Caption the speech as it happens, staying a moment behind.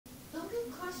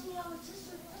ask me, I was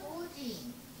just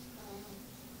recording.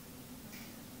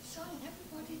 Showing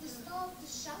everybody the star of the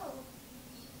show.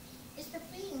 It's the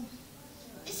thing.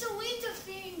 It's a winter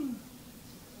thing.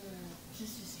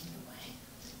 Just is in the way.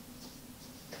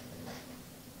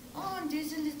 Oh, and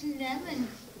there's a little lemon.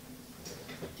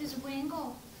 There's a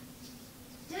wingle.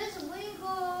 There's a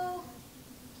wingle.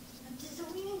 And there's a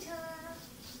winter.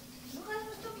 You guys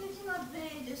must stop licking my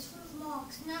bed. It's full of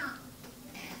marks now.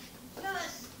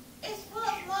 Plus, it's full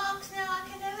of marks now. I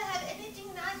can never have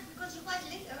anything nice because you guys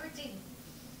lick everything.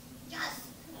 Just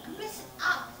mess it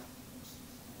up.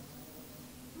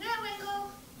 Now,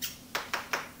 Wingo.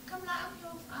 Come light up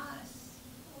your eyes.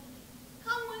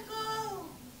 Come, Wingo.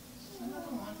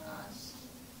 Another one for us.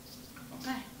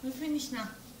 Okay, we're finished now.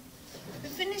 We're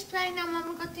finished playing now.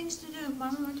 Mama got things to do.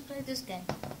 Mama wants to play this game.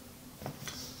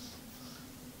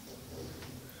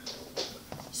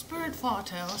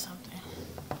 Spiritfarer or something.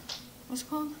 What's it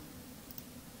called?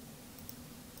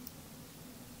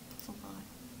 Forgot.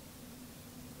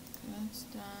 That's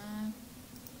done.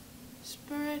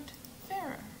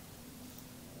 Spiritfarer.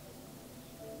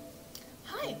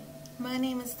 Hi, my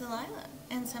name is Delilah,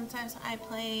 and sometimes I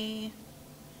play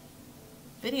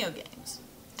video games.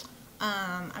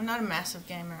 I'm not a massive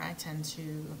gamer. I tend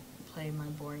to play my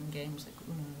boring games like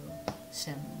Uno,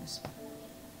 Sims.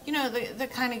 You know, the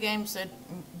kind of games that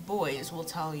boys will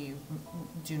tell you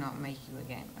do not make you a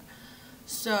gamer.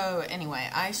 So anyway,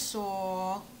 I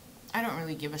don't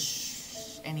really give a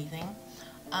anything.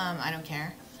 I don't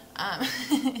care.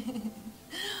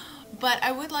 But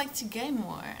I would like to game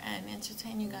more and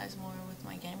entertain you guys more with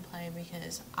my gameplay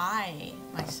because I,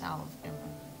 myself, am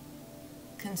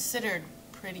considered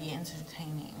pretty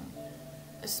entertaining,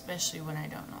 especially when I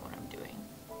don't know what I'm doing.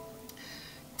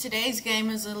 Today's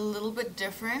game is a little bit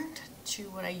different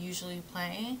to what I usually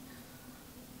play.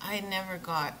 I never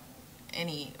got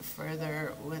any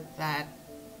further with that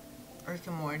Rick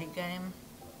and Morty game.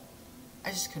 I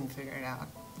just couldn't figure it out.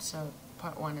 So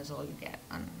part 1 is all you get.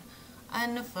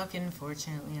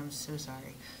 Unfortunately, I'm so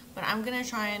sorry. But I'm gonna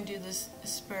try and do this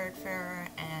Spiritfarer,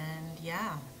 and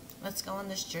yeah, let's go on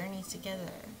this journey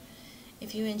together.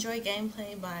 If you enjoy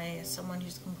gameplay by someone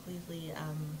who's completely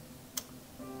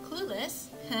clueless,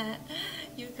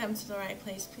 you've come to the right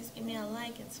place. Please give me a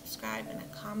like and subscribe and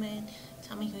a comment.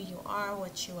 Tell me who you are,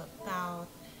 what you're about,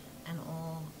 and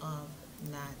all of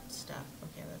that stuff.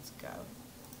 Okay, let's go.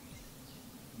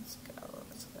 Let's go.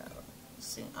 Let's go.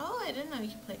 See. Oh, I didn't know you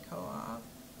could play co-op.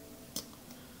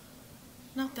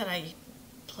 Not that I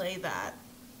play that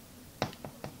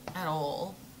at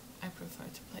all. I prefer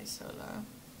to play solo,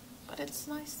 but it's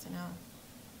nice to know.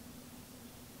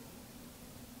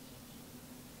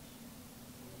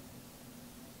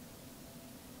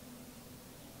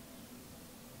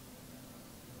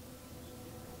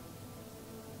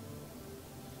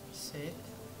 Sick.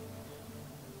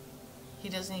 He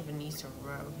doesn't even need to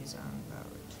row his own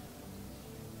boat.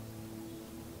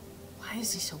 Why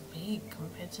is he so big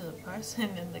compared to the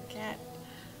person and the cat?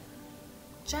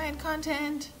 Giant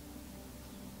content!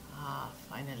 Ah,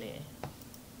 finally.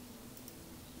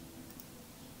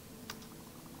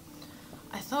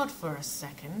 I thought for a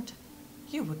second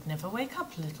you would never wake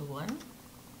up, little one.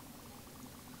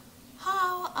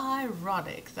 How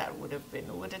ironic that would have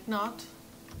been, would it not?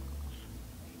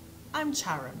 I'm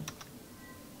Charon,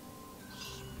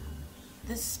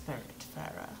 the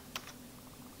Spiritfarer.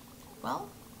 Well,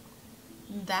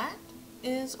 that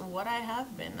is what I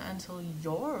have been until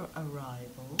your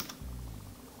arrival.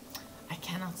 I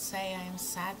cannot say I am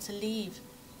sad to leave,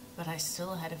 but I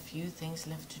still had a few things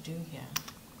left to do here.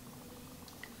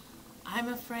 I'm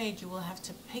afraid you will have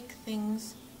to pick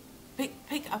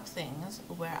up things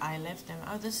where I left them.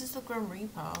 Oh, this is the Grim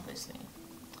Reaper, obviously.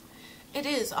 It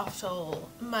is, after all,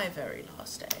 my very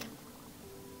last day.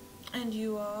 And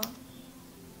you are?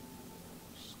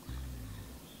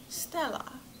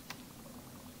 Stella.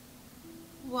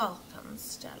 Welcome,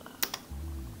 Stella.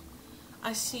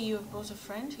 I see you have brought a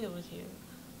friend here with you.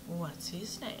 What's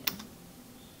his name?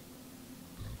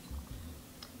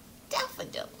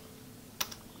 Daffodil.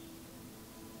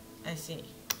 I see.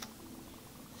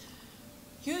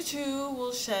 You two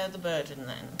will share the burden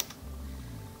then,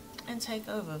 and take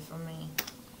over from me.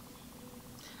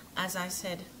 As I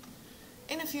said,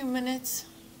 in a few minutes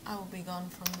I will be gone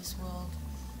from this world,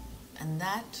 and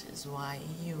that is why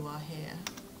you are here.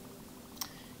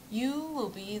 You will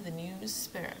be the new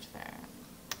Spiritfarer.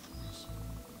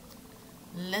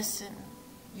 Listen,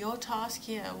 your task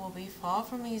here will be far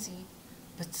from easy,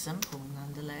 but simple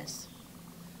nonetheless.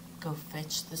 Go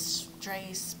fetch the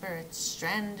stray spirits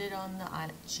stranded on the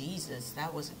island. Jesus,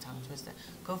 that was a tongue twister.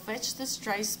 Go fetch the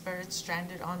stray spirits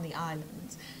stranded on the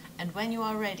islands, and when you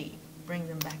are ready, bring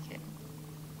them back in.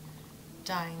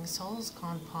 Dying souls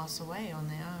can't pass away on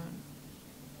their own.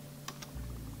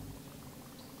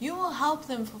 You will help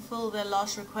them fulfill their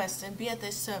last request and be at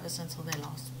their service until their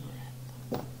last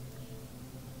breath.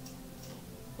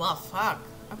 Well, fuck.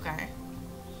 Okay.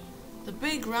 The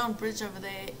big round bridge over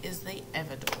there is the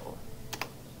Everdor.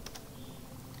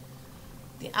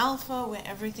 The Alpha where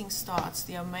everything starts,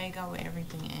 the Omega where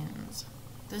everything ends.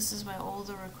 This is where all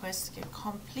the requests get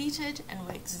completed and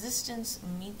where existence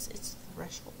meets its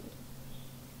threshold.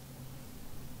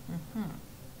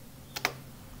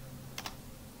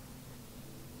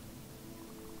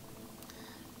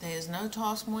 There is no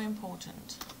task more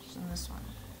important than this one.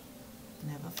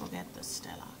 Never forget this,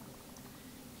 Stella.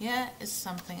 Here is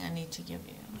something I need to give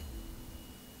you.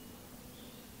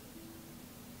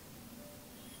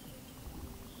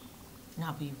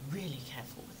 Now be really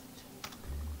careful with it.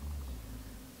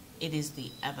 It is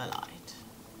the Everlight.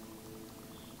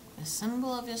 A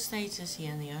symbol of your status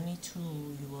here and the only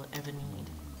tool you will ever need.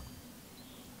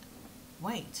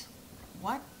 Wait,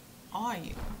 what are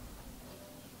you?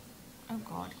 Oh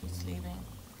God, he's leaving.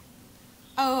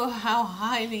 Oh, how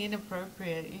highly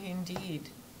inappropriate indeed.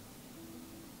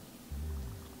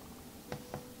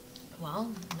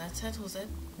 Well, that settles it.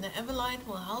 The Everlight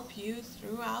will help you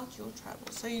throughout your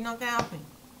travels. So you're not going to help me?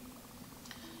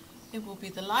 It will be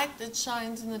the light that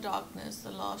shines in the darkness,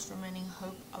 the last remaining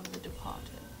hope of the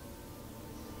departed.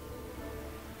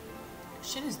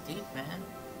 Shit is deep, man.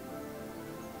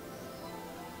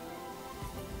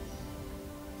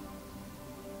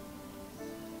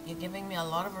 You're giving me a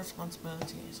lot of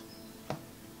responsibilities.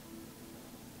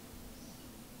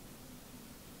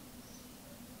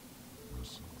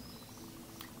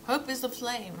 Hope is the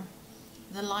flame,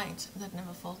 the light that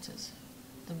never falters,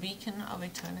 the beacon of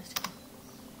eternity.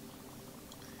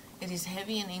 It is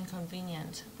heavy and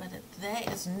inconvenient, but there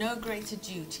is no greater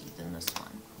duty than this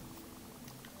one.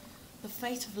 The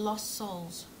fate of lost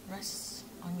souls rests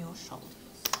on your shoulders.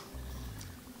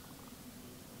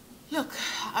 Look,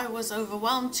 I was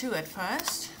overwhelmed too at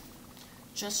first.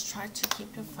 Just try to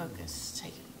keep your focus.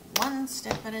 Take it one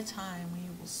step at a time.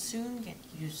 You will soon get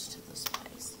used to this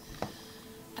place.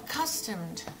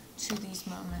 Accustomed to these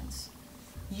moments.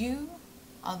 You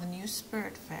are the new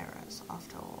Spiritfarers,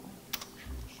 after all.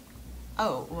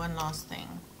 Oh, one last thing.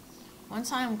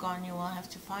 Once I am gone, you will have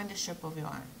to find a ship of your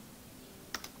own.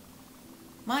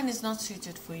 Mine is not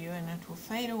suited for you, and it will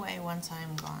fade away once I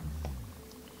am gone.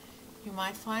 You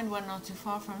might find one not too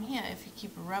far from here if you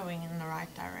keep rowing in the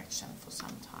right direction for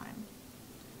some time.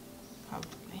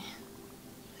 Probably.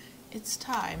 It's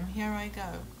time. Here I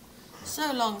go.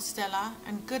 So long, Stella,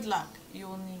 and good luck. You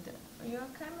will need it. Are you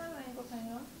okay,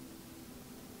 man?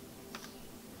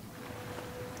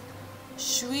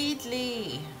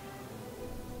 Sweetly.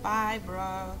 Bye,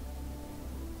 bro.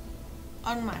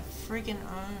 On my friggin'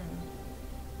 own.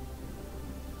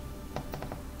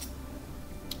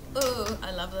 Oh,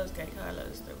 I love those gay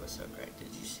colors. They were so great.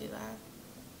 Did you see that?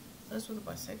 Those were the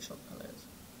bisexual colors.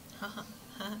 Haha.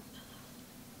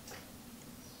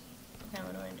 Okay,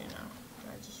 what do I do now? Do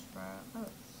I just oh,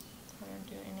 I don't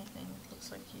do anything. It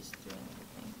looks like he's doing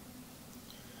everything.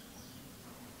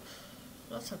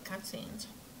 Lots of cutscenes.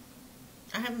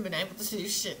 I haven't been able to do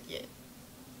shit yet.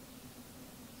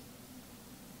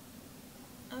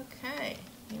 Okay,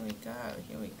 here we go,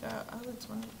 here we go. Oh, it's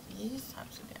one of these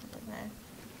types again, okay.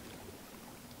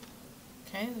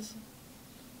 Okay, this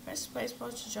press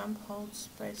spacebar to jump, hold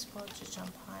spacebar to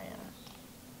jump higher.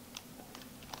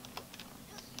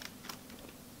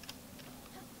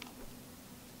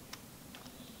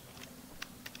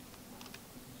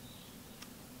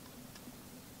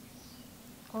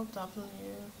 Hold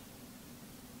W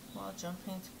while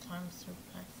jumping to climb through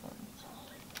platforms.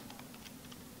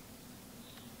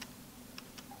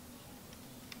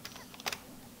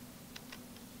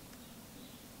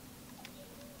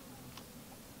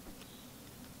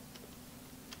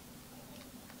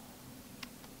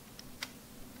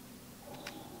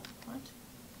 What?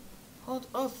 Hold,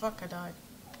 oh fuck, I died.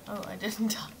 Oh, I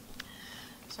didn't die.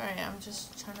 Sorry, I'm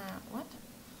just trying to, what?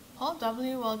 Hold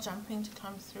W while jumping to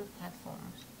climb through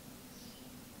platforms.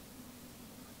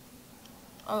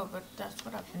 Oh, but that's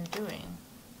what I've been doing.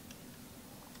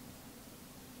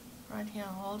 Right here,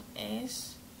 hold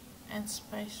S and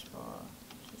spacebar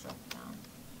to drop down.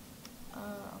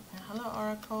 Oh, okay. Hello,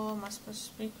 Oracle. Am I supposed to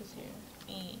speak with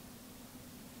you? E.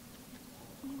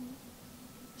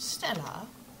 Stella,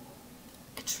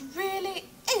 it really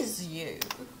is you.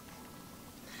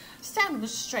 Stand up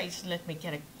straight and let me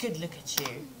get a good look at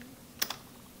you.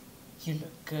 You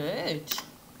look good.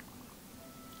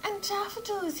 And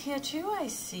Daffodil is here too, I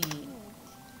see.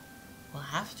 We'll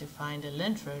have to find a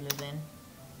lint roller then.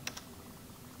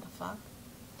 The fuck?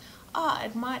 Ah,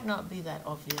 it might not be that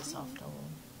obvious after all.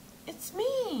 It's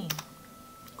me,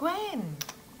 Gwen.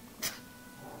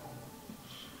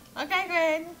 Okay,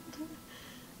 Gwen.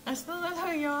 I still don't know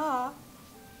who you are.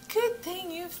 Good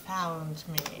thing you found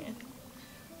me.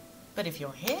 But if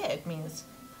you're here, it means...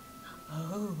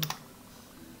 Oh,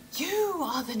 you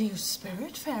are the new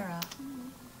Spiritfarer.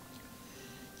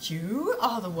 You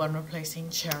are the one replacing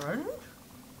Charon.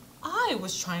 I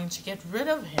was trying to get rid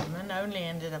of him and only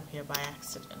ended up here by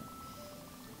accident.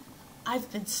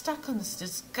 I've been stuck on this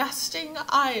disgusting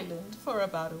island for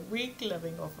about a week,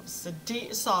 living off of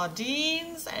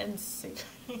sardines and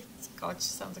cigarettes. God, she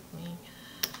sounds like me.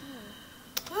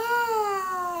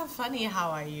 Ah, funny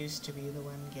how I used to be the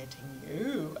one getting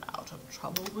you out of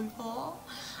trouble before.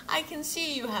 I can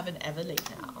see you have an Everly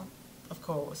now, of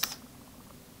course.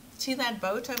 See that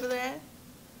boat over there?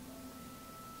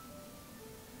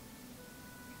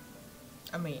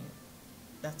 I mean,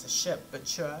 that's a ship, but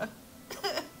sure.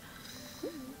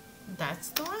 That's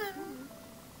the one.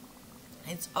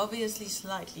 It's obviously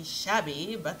slightly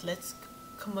shabby, but let's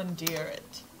commandeer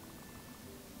it.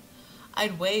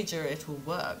 I'd wager it will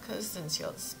work, since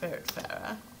you're the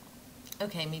Spiritfarer.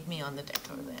 Okay, meet me on the deck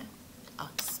over there.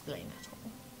 I'll explain it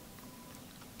all.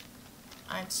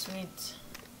 I'd sweet...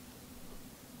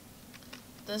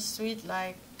 The sweet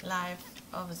life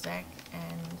of Zack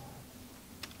and...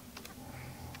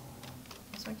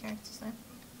 What's my character's name?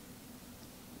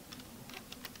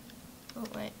 Oh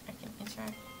wait, I can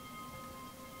interact.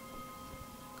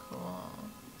 Cool.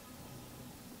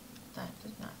 That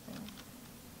did nothing.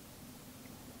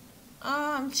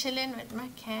 Oh, I'm chilling with my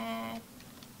cat.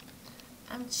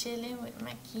 I'm chilling with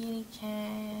my kitty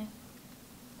cat.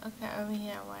 Okay, over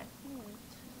here, what?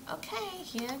 Okay,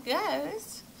 here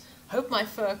goes. Hope my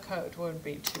fur coat won't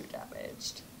be too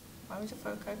damaged. Why would your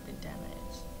fur coat be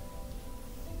damaged?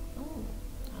 Ooh,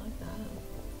 I like that.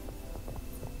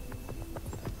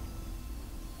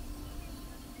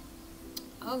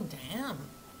 Oh, damn.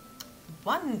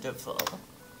 Wonderful.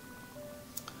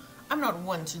 I'm not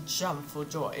one to jump for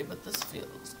joy, but this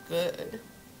feels good.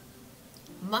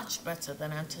 Much better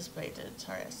than anticipated.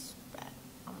 Sorry, I spat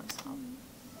on myself.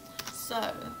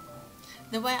 So,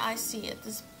 the way I see it,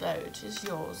 this boat is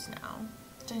yours now.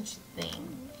 Don't you think?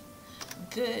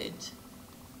 Good.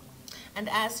 And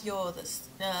as you're the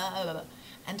Spiritfarer,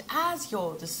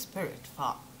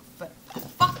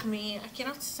 fuck me, I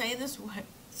cannot say this word.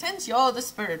 Since you're the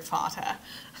Spiritfarer.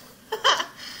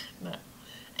 No.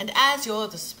 And as you're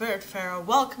the Spiritfarer,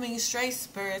 welcoming stray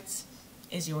spirits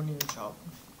is your new job.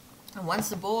 And once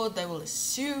aboard, they will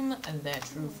assume their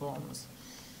true forms.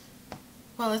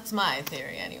 Well, it's my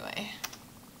theory anyway.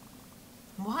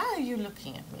 Why are you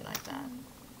looking at me like that?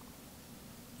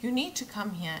 You need to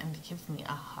come here and give me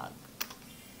a hug.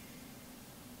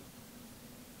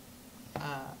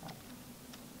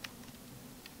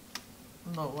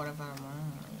 But what about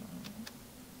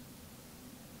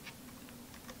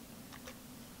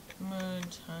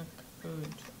mood, hug, food?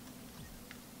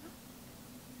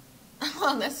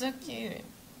 Oh, that's so cute.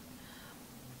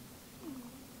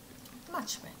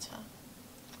 Much better.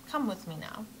 Come with me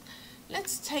now.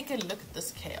 Let's take a look at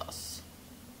this chaos.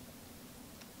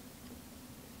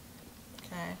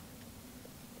 Okay.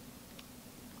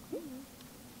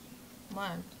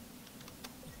 What?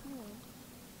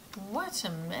 What a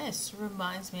mess.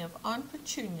 Reminds me of Aunt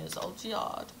Petunia's old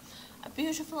yard. A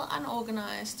beautiful,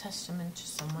 unorganized testament to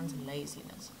someone's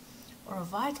laziness, or a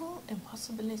vital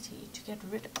impossibility to get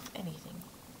rid of anything.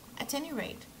 At any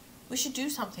rate, we should do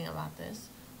something about this,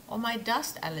 or my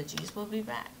dust allergies will be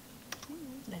back.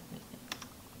 Let me think.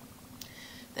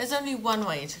 There's only one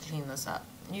way to clean this up.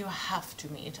 You have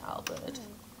to meet Albert.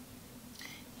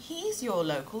 He's your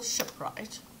local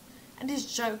shipwright, and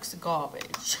his jokes are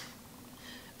garbage.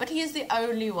 But he is the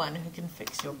only one who can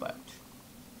fix your boat.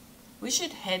 We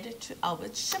should head to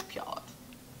Albert's shipyard.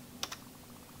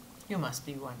 You must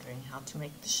be wondering how to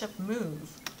make the ship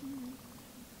move.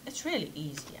 It's really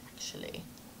easy, actually.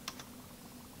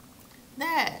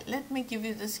 There, let me give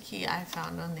you this key I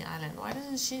found on the island. Why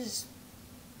doesn't she just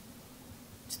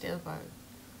steal the boat?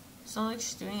 It's not like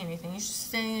she's doing anything. She's just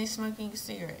standing there smoking a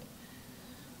cigarette.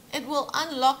 It will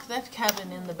unlock that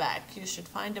cabin in the back. You should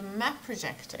find a map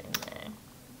projector in there.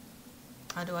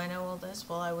 How do I know all this?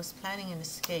 Well, I was planning an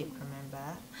escape,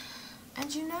 remember?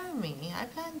 And you know me, I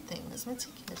plan things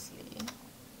meticulously.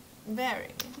 Very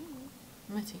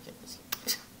meticulously.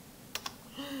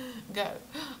 Go.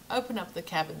 Open up the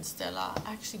cabin, Stella.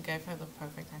 I actually gave her the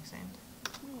perfect accent.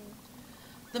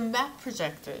 The map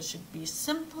projector should be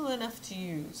simple enough to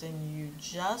use, and you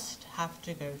just have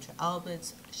to go to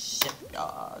Albert's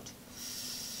shipyard.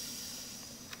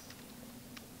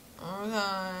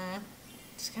 Okay.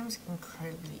 This game is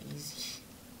incredibly easy.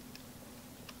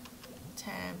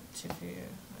 Tab to view.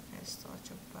 Okay, start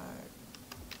your boat.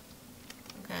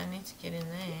 Okay, I need to get in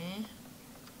there.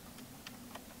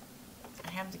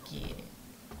 I have the key.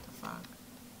 What the fuck?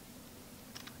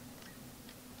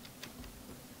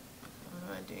 What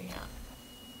do I do here?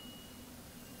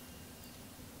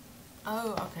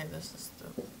 Oh, okay. This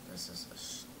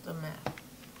is the map.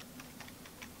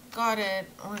 Got it.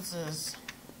 What's this?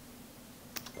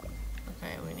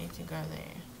 Okay, we need to go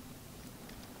there.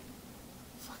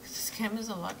 Fuck, this game is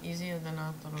a lot easier than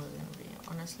I thought it was gonna be.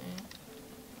 Honestly.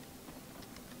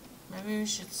 Maybe we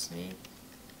should sleep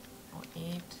or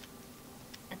eat.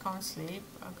 I can't sleep.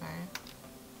 Okay.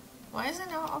 Why is there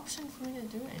no option for me to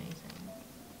do anything?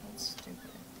 That's stupid.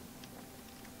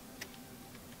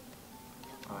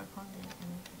 Oh, I can't do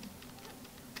anything.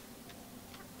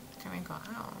 Can we go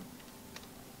out?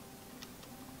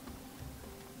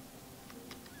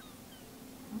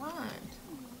 What?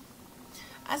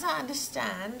 As I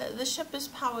understand, the ship is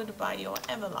powered by your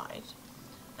Everlight.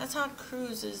 That's how it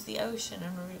cruises the ocean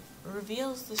and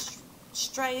reveals the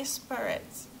stray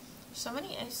spirits. So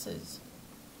many S's.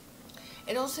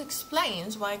 It also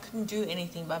explains why I couldn't do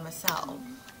anything by myself.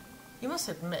 You must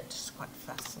admit, it's quite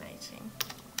fascinating.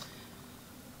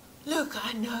 Look,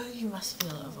 I know you must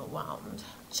feel overwhelmed.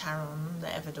 Charon, the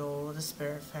Evador, the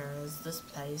Spiritfarers, this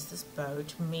place, this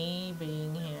boat, me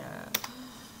being here.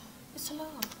 It's a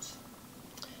lot.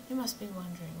 You must be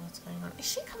wondering what's going on. Is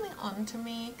she coming on to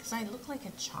me? Because I look like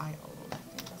a child. I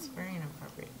think that's very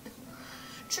inappropriate.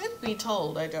 Truth be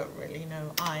told, I don't really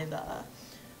know either.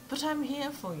 But I'm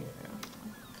here for you.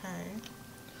 Okay?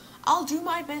 I'll do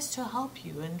my best to help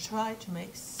you and try to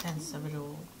make sense of it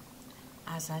all.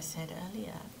 As I said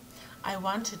earlier, I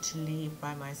wanted to leave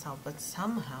by myself, but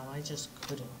somehow I just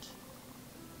couldn't.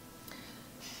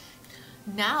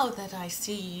 Now that I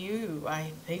see you,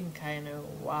 I think I know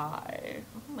why.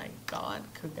 Oh my god,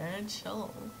 Cougar,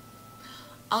 chill.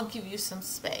 I'll give you some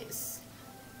space.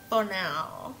 For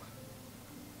now.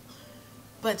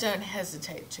 But don't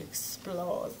hesitate to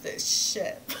explore this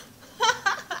ship.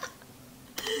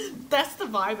 That's the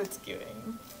vibe it's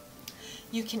giving.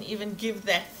 You can even give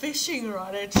that fishing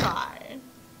rod a try.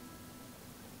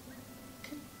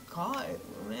 Good God,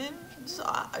 woman.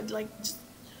 Just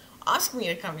ask me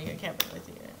to come to your cabin with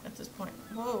you at this point.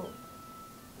 Whoa.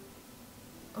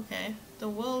 Okay. The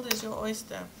world is your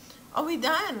oyster. Are we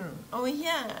done? Are we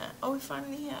here? Are we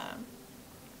finally here?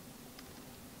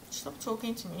 Stop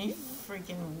talking to me,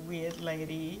 freaking weird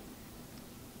lady.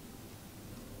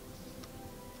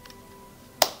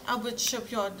 Albert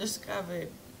Shipyard discovered.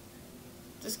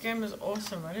 This game is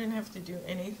awesome. I didn't have to do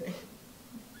anything.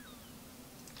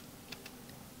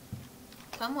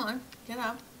 Come on, get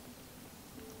up.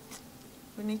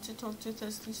 We need to talk to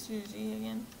Thirsty Susie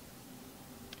again.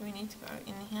 Do we need to go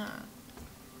in here?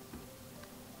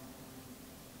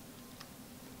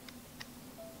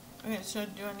 Okay, so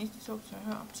do I need to talk to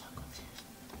her? I'm so confused.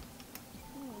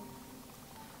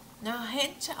 Now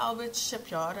head to Albert's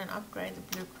shipyard and upgrade the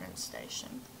blueprint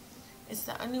station. It's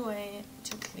the only way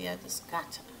to clear this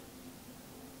gutter.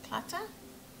 Clutter?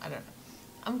 I don't know.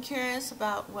 I'm curious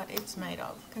about what it's made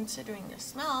of. Considering the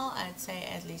smell, I'd say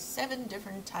at least 7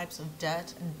 different types of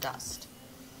dirt and dust.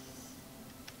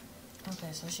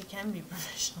 Okay, so she can be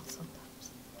professional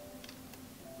sometimes.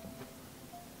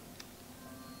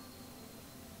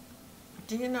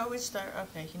 Do you know which direction?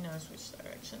 Okay, he knows which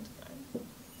direction to go.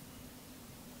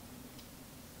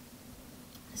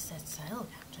 Is that sail,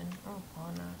 Captain? Oh,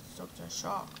 no, it's Dr.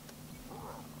 Shark.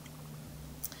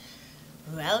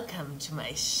 Welcome to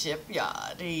my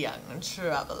shipyard, young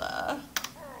traveler,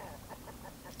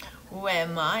 where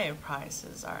my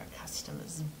prices are a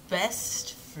customer's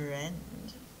best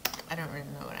friend. I don't really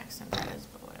know what accent that is,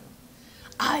 but whatever.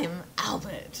 I'm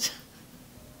Albert.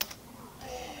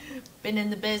 Been in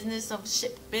the business of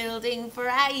shipbuilding for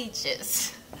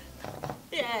ages.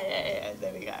 Yeah,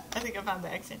 there we go. I think I found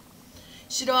the accent.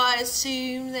 Should I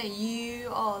assume that you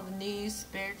are the new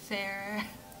Spiritfarer?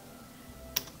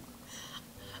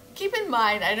 Keep in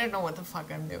mind, I don't know what the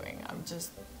fuck I'm doing. I'm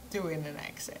just doing an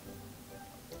accent.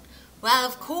 Well,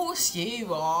 of course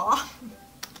you are.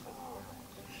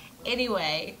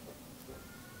 Anyway,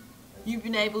 you've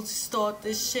been able to start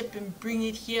this ship and bring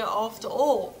it here after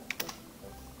all.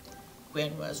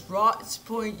 When was right to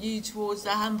point you towards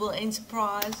the humble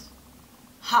enterprise?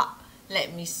 Ha!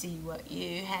 Let me see what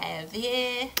you have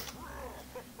here.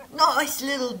 Nice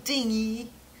little dinghy.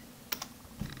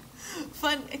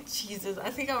 Fun. Jesus, I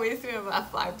think I went through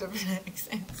about 5 different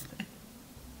accents.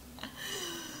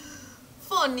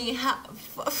 Funny.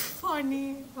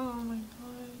 Funny. Oh my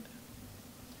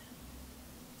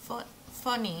god.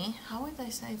 Funny. How would I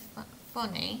say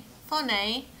funny?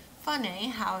 Funny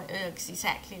how it looks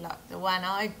exactly like the one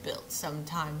I built some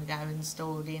time ago and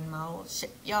stored in my old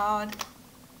shipyard.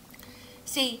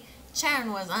 See,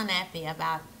 Sharon was unhappy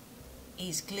about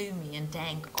his gloomy and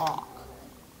dank ark.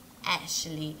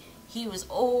 Actually, he was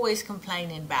always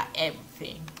complaining about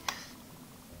everything.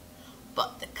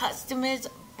 But the customer's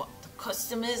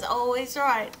always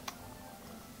right.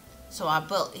 So I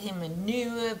built him a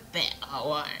newer, better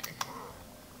one.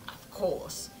 Of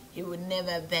course, he would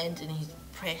never abandon his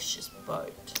precious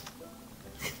boat.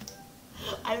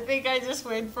 I think I just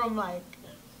went from like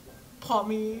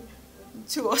Pommy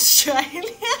to Australia.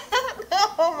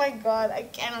 Oh my god, I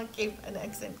cannot keep an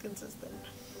accent consistent.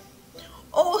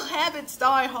 All habits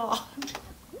die hard.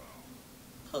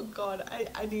 Oh god,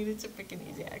 I needed to pick an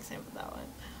easy accent for that one.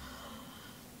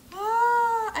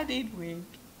 I need wig.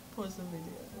 Pause the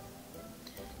video.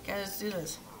 Okay, let's do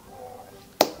this.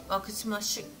 Welcome to my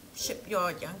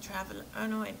shipyard, young traveler. Oh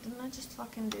no, wait, didn't I just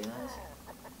fucking do this?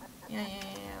 Yeah,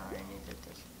 I already did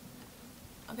this.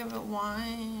 Okay, but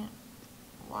why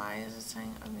is it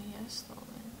saying over here still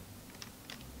then?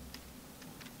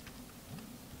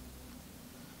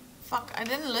 Fuck, I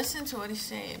didn't listen to what he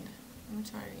said. Let me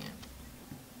try it again.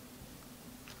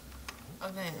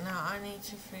 Okay, now I need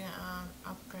to figure out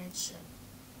upgrade ship.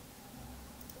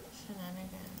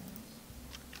 Shenanigans.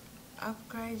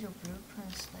 Upgrade your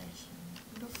blueprint station.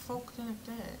 What the fuck did it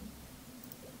do?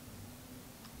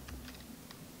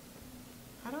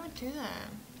 How do I do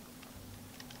that?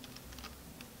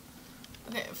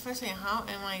 Okay, firstly, how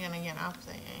am I gonna get up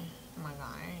there? Oh my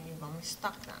god, you got me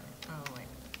stuck then. Oh wait.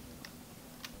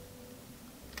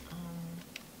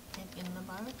 Get in the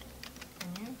boat.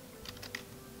 Can you?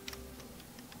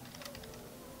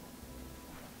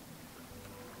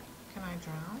 Can I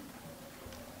drown?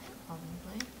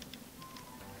 Probably.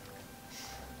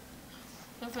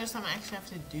 The first time I actually have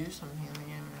to do something in the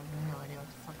game and I have no idea what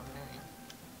the fuck I'm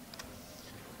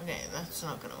doing. Okay, that's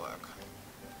not gonna work.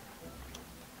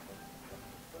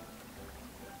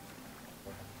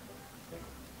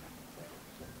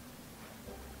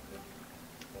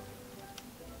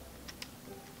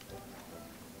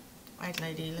 Right,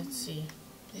 lady, let's see.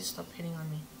 Please stop hitting on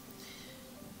me.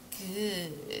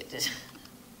 Good.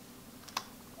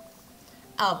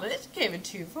 Albert gave it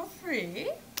to you for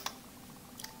free.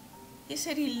 He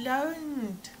said he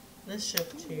loaned the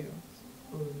ship to you.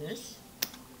 Foolish.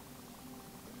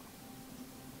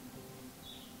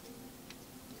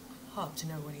 Hard to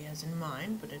know what he has in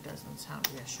mind, but it doesn't sound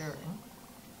reassuring.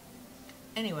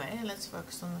 Anyway, let's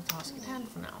focus on the task at hand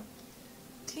for now.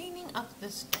 Cleaning up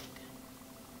this deck.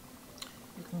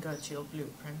 You can go to your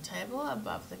blueprint table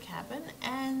above the cabin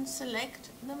and select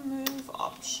the move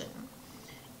option.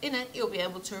 In it, you'll be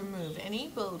able to remove any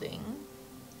building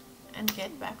and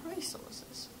get back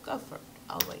resources. Go for it.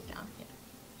 I'll wait down here.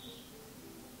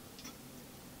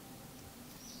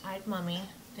 Alright, Mummy.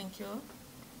 Thank you.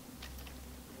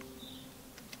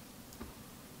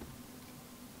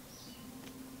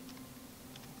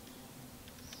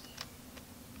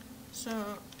 So,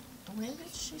 where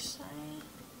did she say?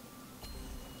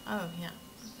 Oh, yeah.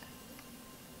 Okay.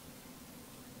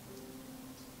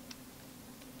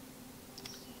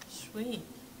 Sweet.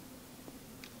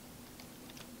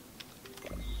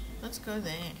 Let's go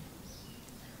there.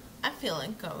 I feel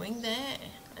like going there.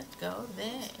 Let's go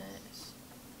there.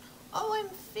 Oh, I'm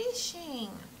fishing.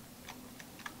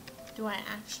 Do I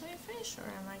actually fish or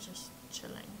am I just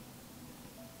chilling?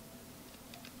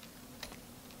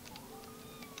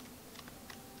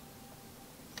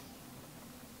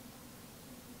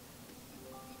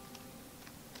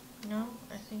 No,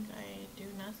 I think I do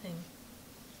nothing.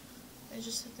 I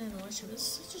just sit there and watch it. It's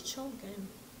such a chill game.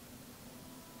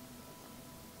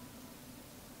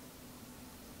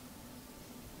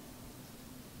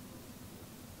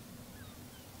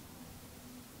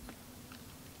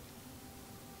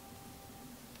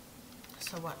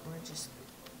 So what, we're just...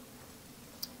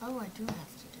 Oh, I do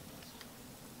have to do this.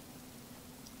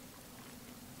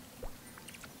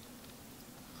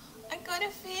 I got a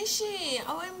fishy!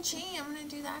 OMG, I'm gonna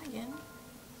do that again.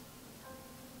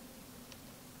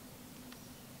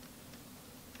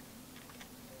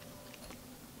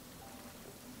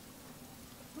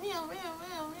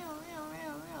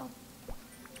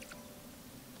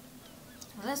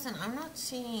 Listen, I'm not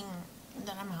seeing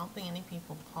that I'm helping any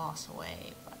people pass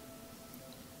away, but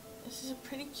This is a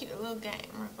pretty cute little game,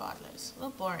 regardless. A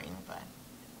little boring, but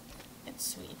it's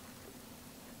sweet.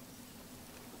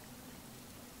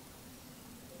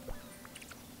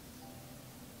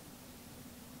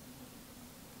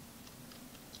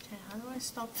 Okay, how do I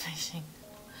stop fishing?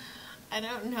 I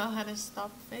don't know how to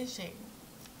stop fishing.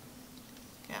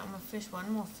 Okay, I'm gonna fish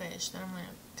one more fish, then I'm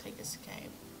gonna click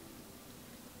escape.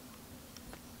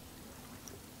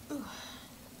 Ooh.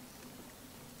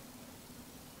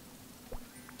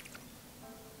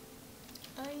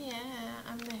 Oh yeah,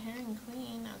 I'm the herring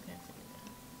queen. Okay, figure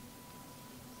that.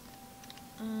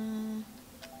 How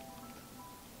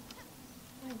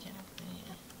do I get up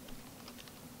here?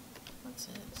 What's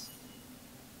this?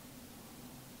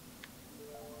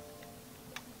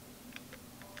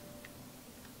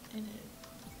 It is.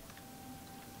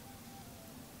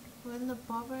 When the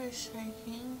bobber is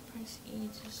shaking, press E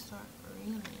to start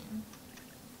reeling.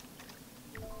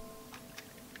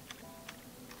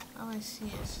 Oh, I see.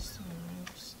 It's just to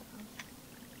remove stuff.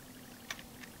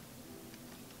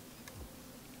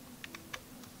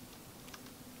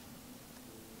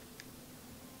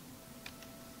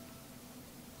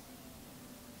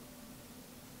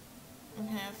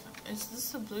 Okay, is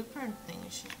this the blueprint thing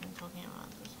she's been talking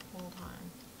about this whole time?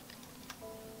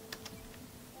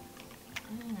 I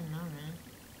don't even know, man.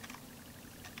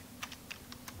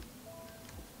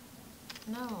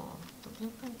 No, the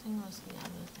blueprint thing was the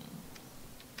other thing.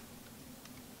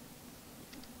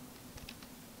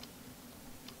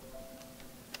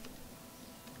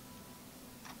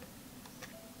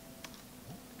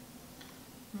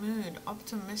 Mood,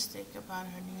 optimistic about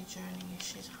her new journey.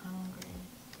 She's hungry.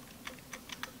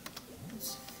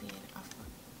 Let's feed.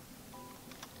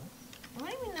 What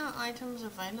do you mean no items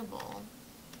available?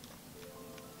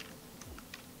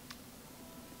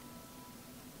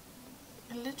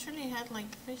 I literally had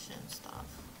like fish and stuff.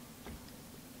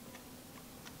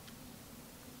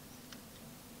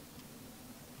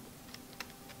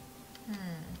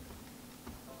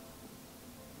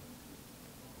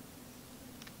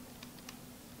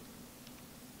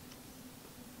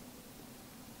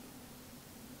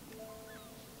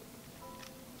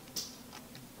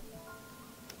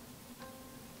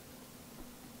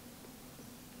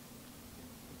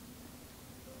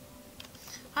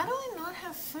 How do I not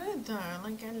have food though?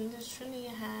 Like I literally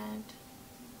had...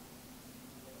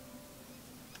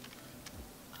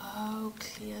 Oh,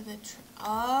 clear the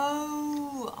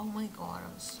oh my god,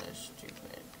 I'm so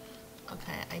stupid.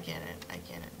 Okay, I get it now. I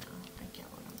get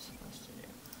what I'm supposed to do.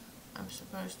 I'm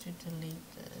supposed to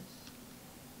delete this.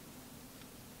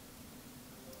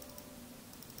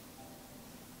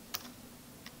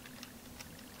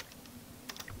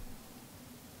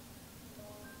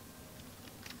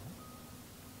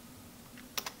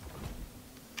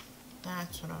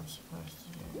 That's what I'm supposed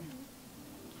to do.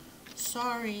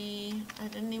 Sorry, I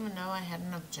didn't even know I had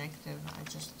an objective. I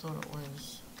just thought it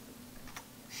was.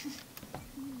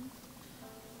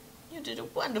 You did a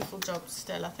wonderful job,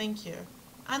 Stella. Thank you.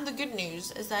 And the good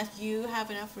news is that you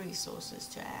have enough resources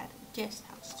to add a guest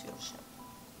house to your ship.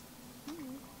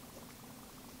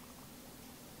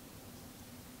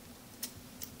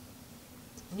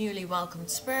 Newly welcomed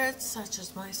spirits, such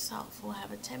as myself, will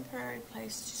have a temporary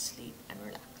place to sleep and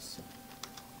relax.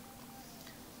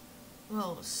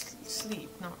 Well,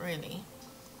 sleep, not really.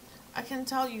 I can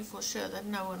tell you for sure that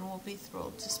no one will be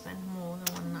thrilled to spend more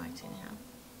than one night in here.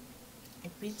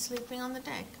 It beats sleeping on the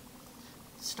deck.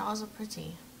 The stars are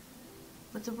pretty,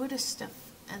 but the wood is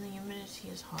stiff and the humidity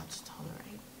is hard to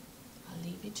tolerate. I'll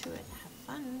leave you to it. Have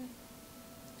fun.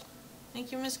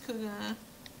 Thank you, Miss Cougar.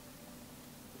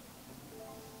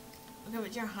 Okay,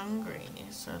 but you're hungry,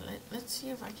 so let's see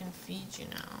if I can feed you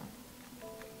now.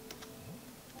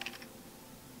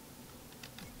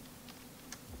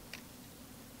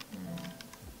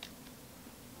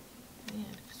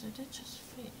 Weird, because I did just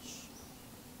fish.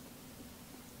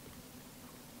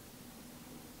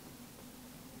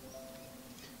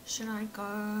 Should I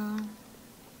go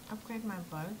upgrade my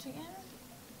boat again?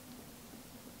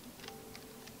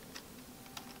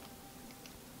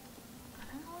 I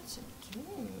don't know what to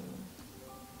do.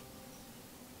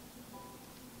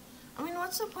 I mean,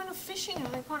 what's the point of fishing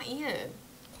if I can't eat it?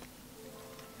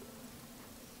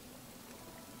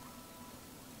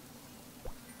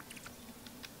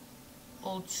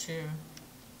 Old shoe.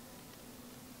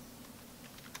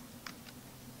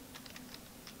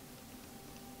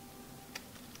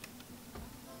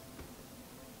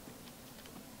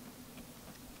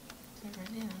 Is there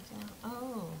really anything else?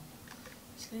 Oh,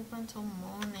 sleep until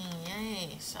morning.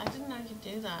 Yes, I didn't know you could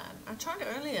do that. I tried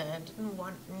earlier. It didn't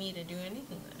want me to do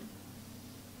anything there.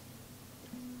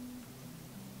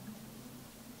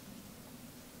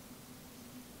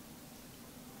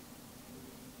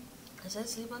 said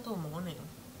sleep until morning.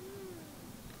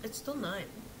 It's still night.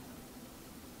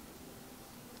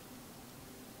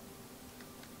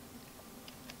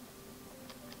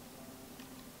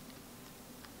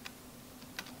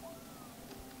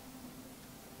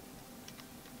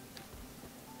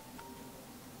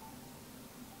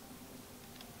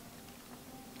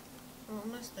 We're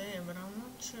almost there, but I'm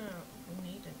not sure we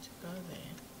needed to go there.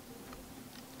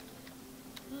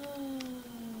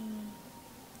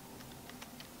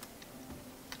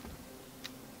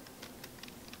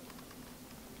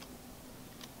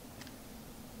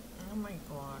 Oh my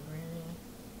god, really?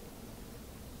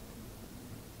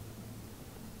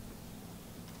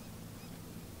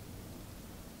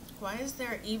 Why is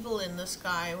there evil in the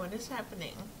sky? What is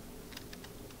happening?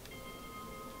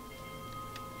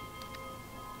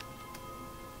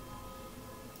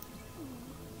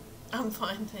 I'm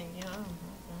fine, thank you. Oh,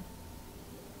 okay.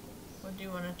 What do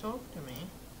you want to talk to me?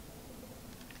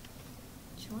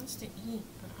 She wants to eat,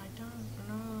 but I don't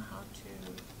know how to...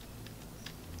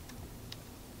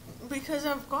 Because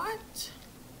I've got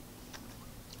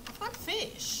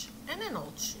fish and an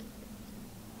old ship,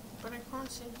 but I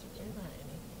can't seem to give her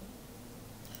anything.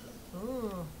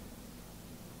 Ooh.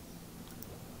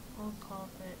 Old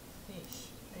carpet, fish.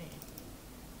 There.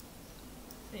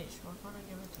 Fish, what can I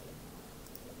give it to you?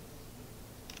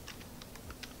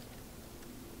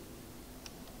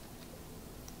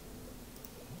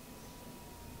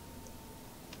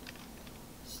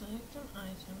 Select an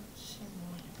item to see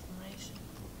more information.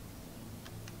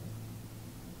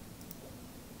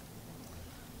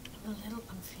 I'm a little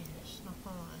confused, not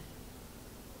gonna lie.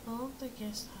 Build the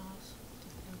guest house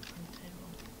with the blueprint table.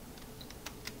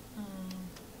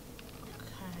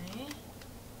 Okay.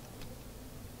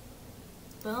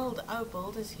 Build. Oh,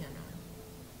 build is here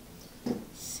now.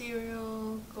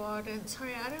 Cereal, garden.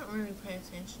 Sorry, I don't really pay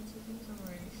attention to these. I'm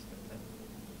really stupid.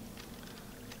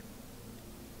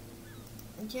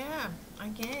 Yeah, I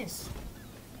guess.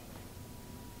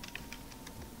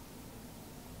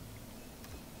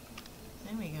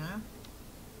 There we go.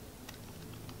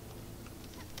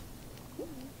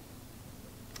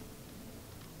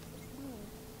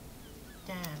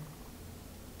 Damn.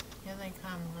 Here they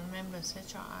come. Remember,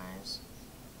 set your eyes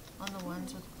on the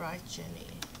ones with bright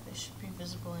jelly. They should be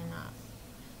visible enough.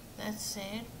 That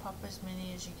said, pop as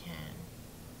many as you can.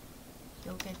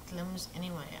 You'll get glimmers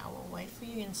anyway. I will wait for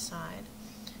you inside.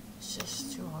 It's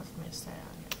just too hard for me to stay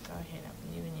out here. Go ahead, I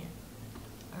believe in you.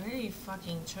 I really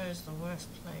fucking chose the worst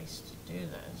place to do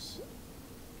this.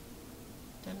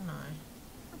 Didn't I?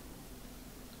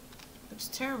 Looks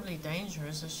terribly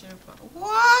dangerous. I should have got...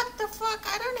 What the fuck?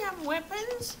 I don't have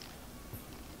weapons?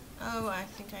 Oh, I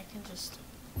think I can just...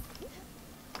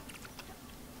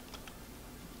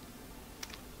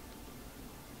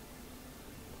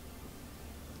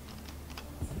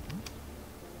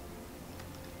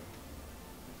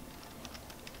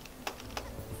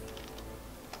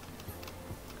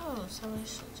 Oh, so I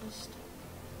should just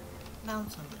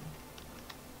bounce on them.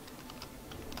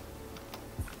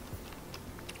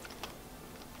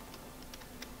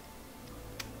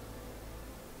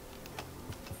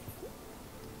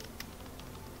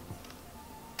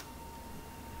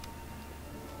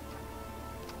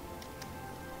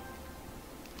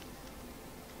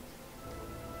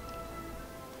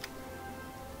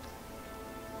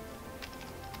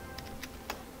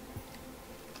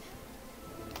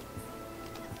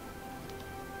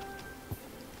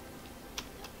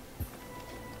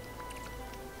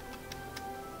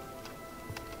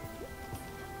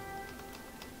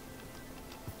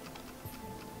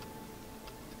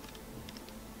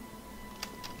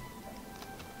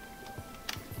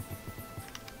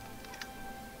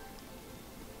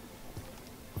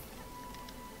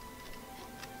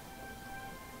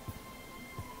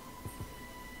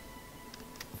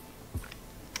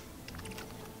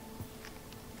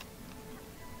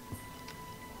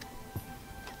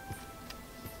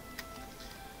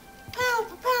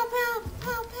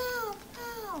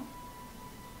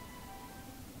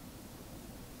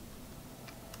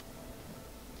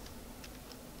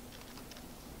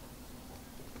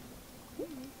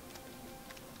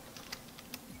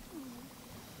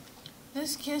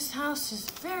 This guest house is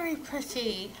very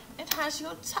pretty. It has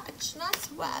your touch.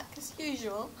 Nice work, as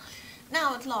usual.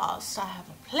 Now at last I have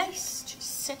a place to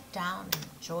sit down and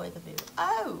enjoy the view.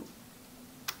 Oh!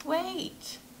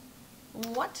 Wait!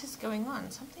 What is going on?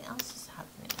 Something else is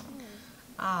happening.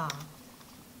 Ah.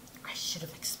 I should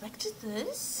have expected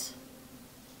this.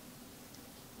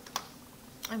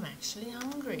 I'm actually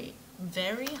hungry.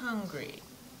 Very hungry.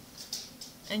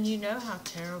 And you know how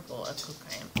terrible a cook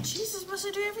I am. Jesus, must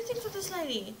I do everything for this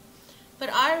lady?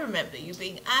 But I remember you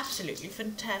being absolutely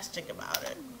fantastic about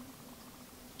it.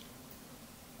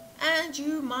 And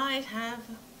you might have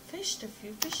fished a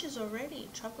few fishes already.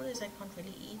 Trouble is I can't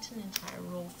really eat an entire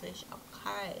raw fish.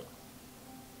 Okay.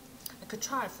 I could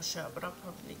try for sure, but I'll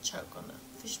probably choke on the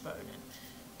fish bone and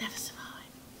never survive.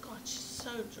 God, she's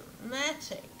so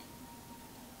dramatic.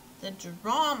 The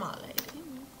drama lady.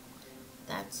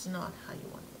 That's not how you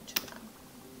want me to go.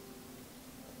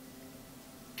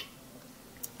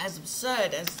 As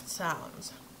absurd as it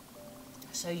sounds.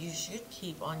 So you should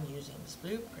keep on using this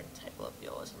blueprint table of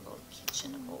yours and build a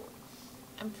kitchen aboard.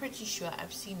 I'm pretty sure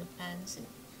I've seen the plans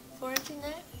for it in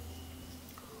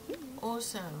there.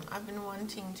 Awesome. I've been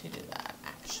wanting to do that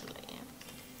actually.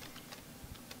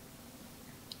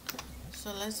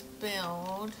 So let's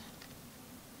build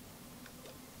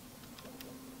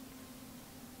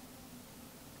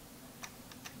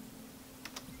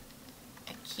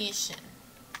a kitchen.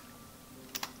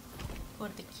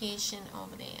 Put the kitchen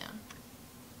over there.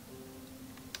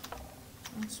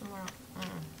 And some more. Okay,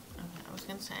 I was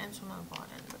gonna say and some more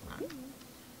bottom, but not.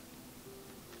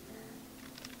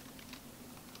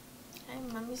 Okay,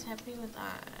 Mommy's happy with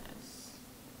us.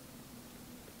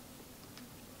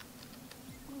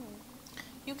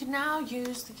 You can now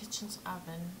use the kitchen's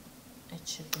oven. It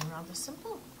should be rather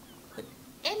simple. Put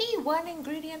any one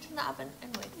ingredient in the oven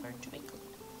and wait for it to be cooked.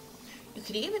 You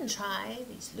could even try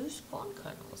these loose corn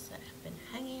kernels that have been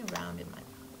hanging around in my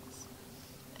pockets.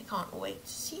 I can't wait to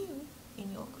see you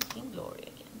in your cooking glory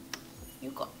again.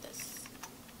 You got this.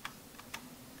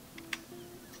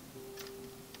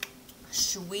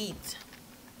 Sweet.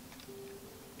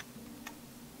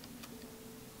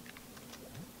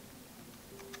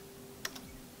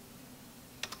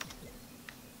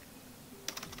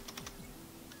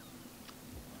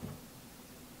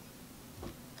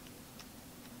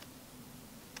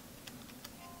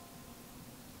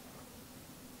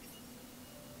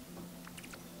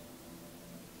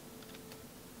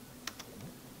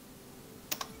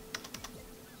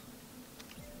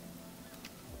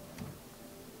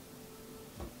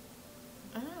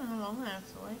 I have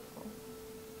to wait for.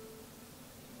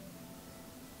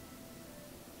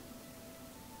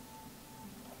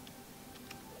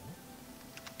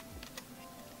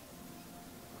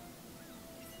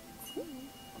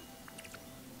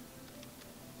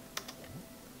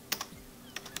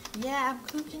 Yeah, I'm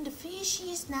cooking the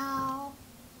fishies now.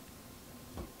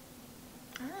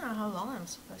 I don't know how long I'm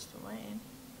supposed to wait.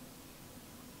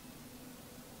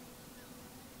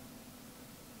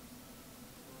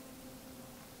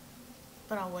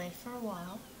 But I'll wait for a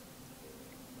while.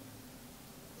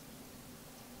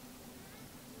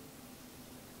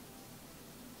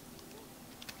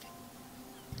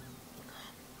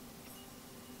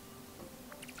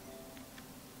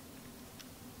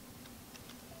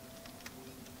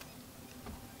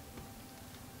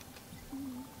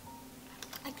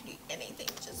 I could eat anything,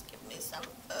 just give me some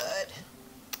food.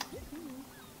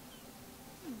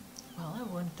 Well, I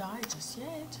won't die just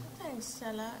yet. Thanks,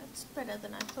 Stella. It's better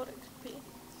than I thought it could be.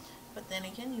 But then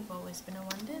again, you've always been a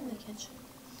wonder in the kitchen.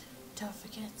 Don't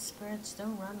forget, spirits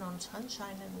don't run on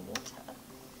sunshine and water.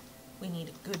 We need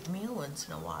a good meal once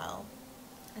in a while.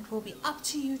 It will be up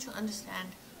to you to understand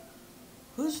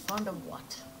who's fond of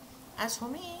what. As for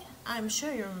me, I'm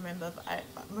sure you remember,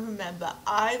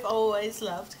 I've always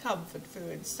loved comfort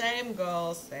food. Same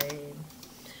girl, same.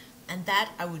 And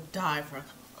that I would die for a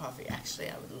cup of coffee. Actually,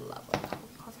 I would love a cup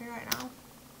of coffee right now.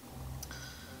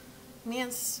 Me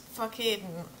and fucking,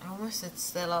 I almost said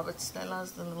Stella, but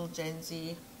Stella's the little Gen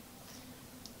Z.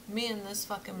 Me and this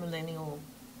fucking millennial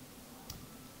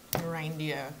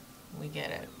reindeer, we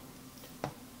get it.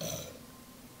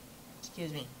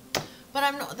 Excuse me. But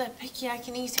I'm not that picky, I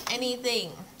can eat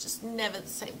anything. Just never the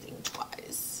same thing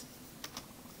twice.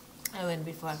 Oh, and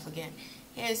before I forget,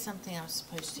 here's something I was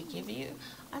supposed to give you.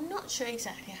 I'm not sure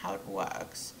exactly how it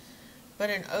works,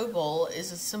 but an obol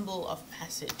is a symbol of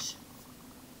passage.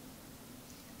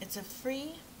 It's a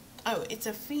fee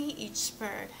each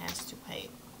spirit has to pay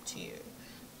to you.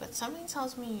 But something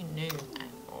tells me you knew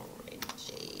that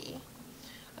already.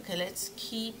 Okay, let's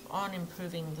keep on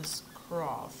improving this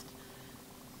craft.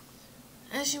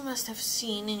 As you must have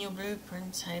seen in your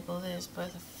blueprint table, there's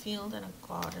both a field and a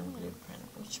garden blueprint,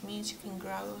 which means you can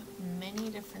grow many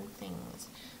different things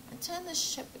and turn the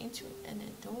ship into an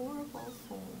adorable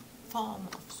farm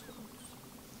of sorts.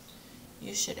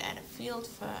 You should add a field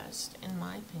first, in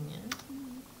my opinion.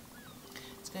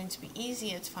 It's going to be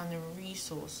easier to find the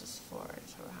resources for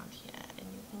it around here, and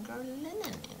you can grow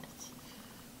linen in it,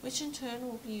 which in turn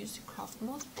will be used to craft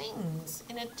more things.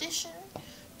 In addition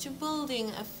to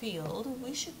building a field,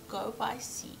 we should go buy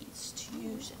seeds to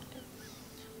use in it.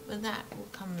 but that will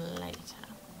come later.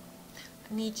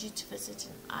 I need you to visit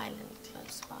an island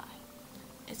close by.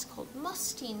 It's called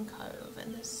Mustine Cove,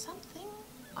 and there's something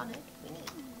on it we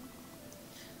need.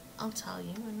 I'll tell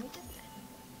you when we get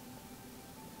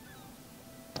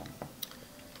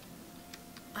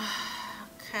there.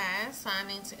 Okay, so I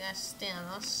need to go stand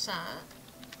the shot.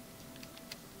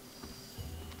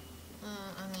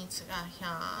 I need to go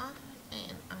here,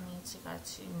 and I need to go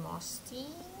to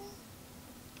Mustine.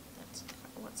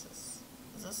 What's this?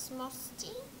 Is this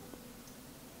Mustine?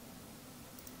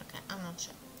 Okay, I'm not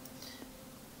sure.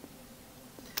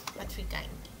 But we're going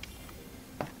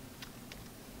there.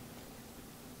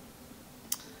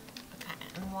 Okay,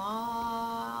 and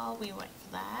while we wait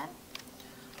for that,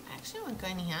 actually we're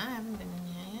going here. I haven't been in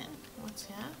here yet. What's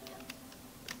here?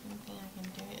 Anything I can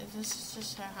do? This is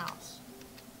just her house.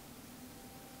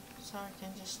 So I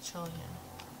can just chill here.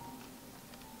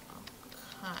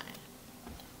 Okay.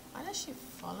 Why does she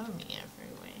follow me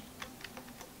everywhere?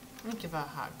 Let me give her a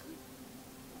hug.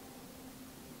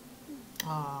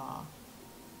 Aww.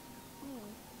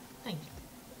 Thank you.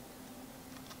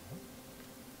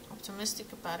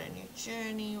 Optimistic about a new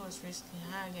journey, was recently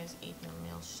hung, has eaten a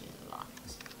meal she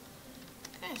likes.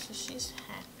 Okay, so she's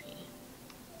happy.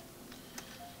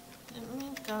 Let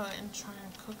me go and try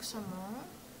and cook some more.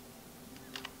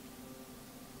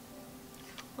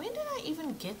 When did I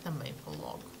even get the maple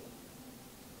log?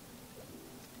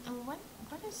 And what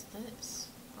is this?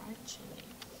 Fried chili.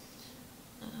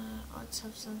 Odd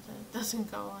substance that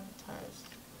doesn't go on toast.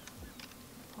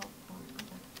 Popcorn.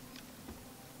 Okay.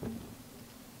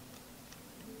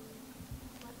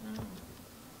 What now?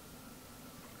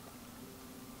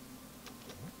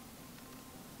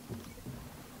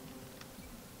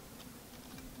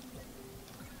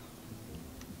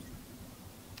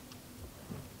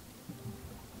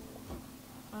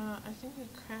 I think we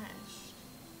crashed.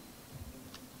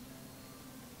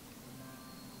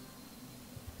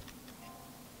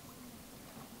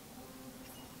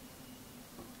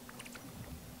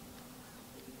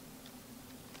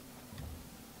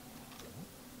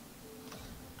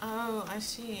 Oh, I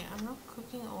see. I'm not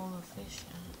cooking all the fish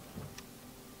yet.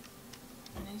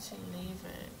 I need to leave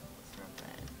it for a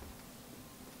bit.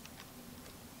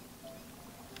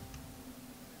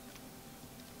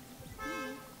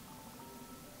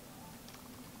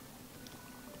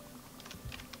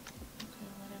 Okay,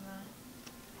 whatever.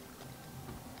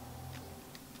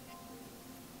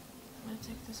 I'm gonna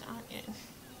take this out yet.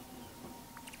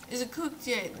 Is it cooked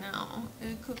yet? No.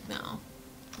 Is it cooked now?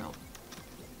 Nope.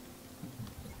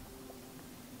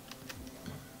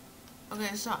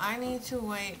 Okay, so I need to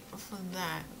wait for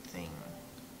that thing.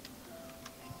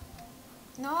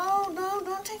 No,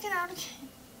 don't take it out again.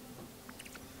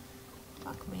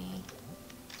 Fuck me.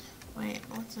 Wait,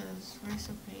 what's this?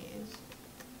 Recipes.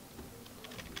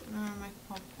 No, make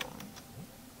popcorn.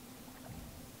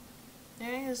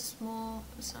 There is small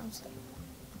something.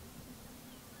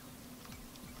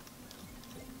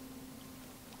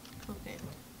 Cook it.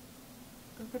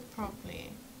 Cook it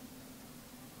properly.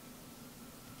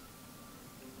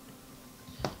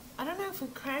 I don't know if we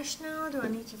crash now. Do I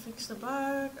need to fix the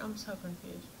boat? I'm so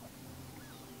confused.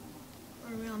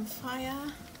 Are we on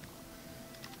fire?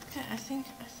 Okay, I think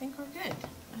we're good.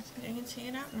 I think I can take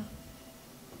it out now.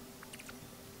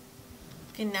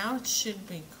 Okay, now it should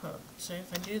be cooked. So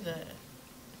if I do the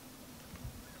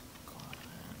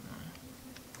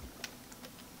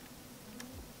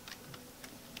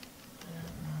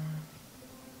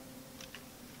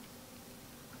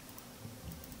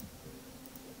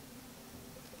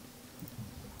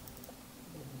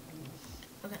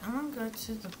I'm gonna go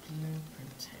to the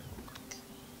blueprint table quickly.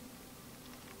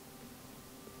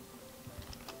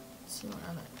 See what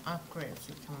other upgrades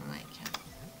we can make here.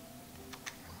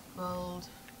 Gold.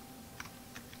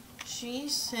 She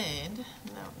said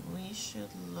that we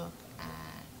should look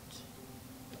at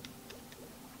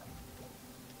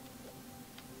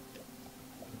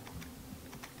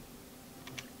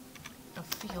a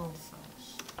field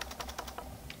first.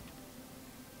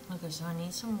 Okay, so I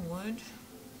need some wood.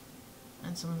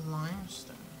 And some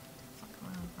limestone. Fuck, I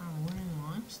found wood and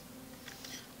limestone.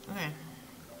 Okay.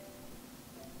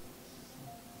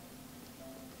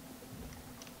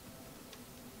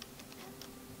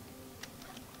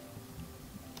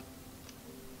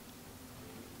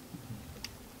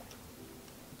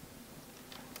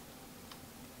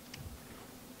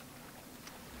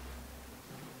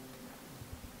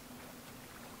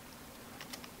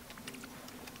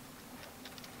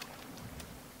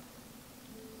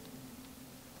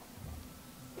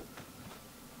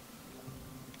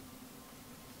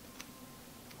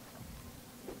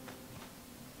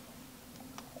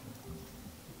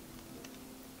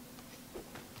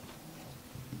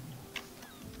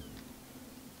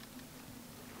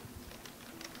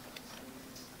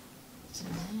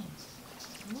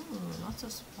 lots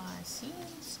of supply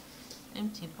seeds,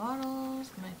 empty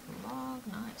bottles, maple log,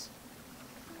 nice.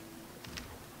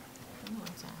 Ooh,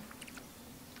 what's that?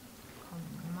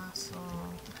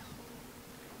 Muscle.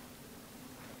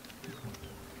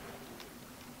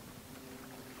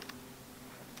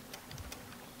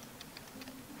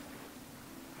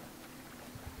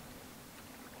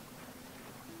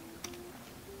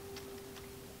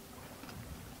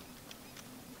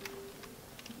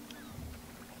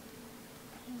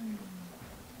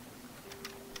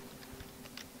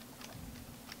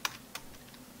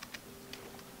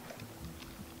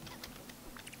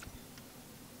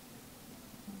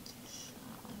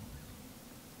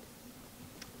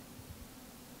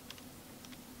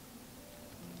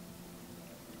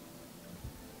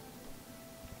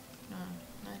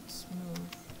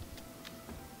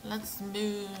 Let's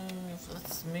move.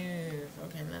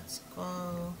 Okay, let's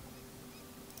go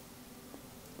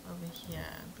over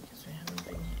here because we haven't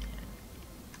been here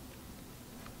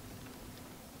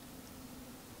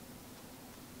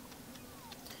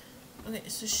yet. Okay,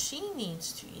 so she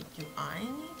needs to eat. Do I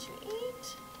need to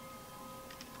eat?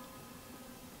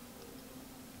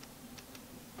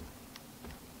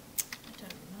 I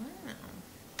don't know.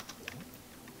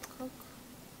 Cook.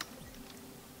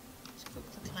 Let's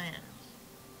cook the clams.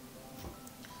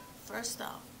 First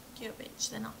off, cabbage,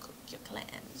 then I'll cook your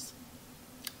clams.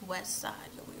 West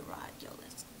side, yo, we ride, yo,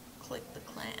 let's click the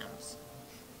clams.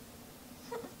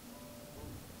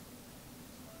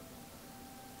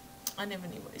 I never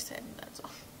knew what he said, that's all.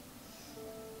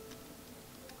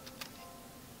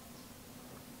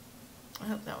 I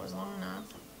hope that was long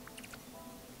enough.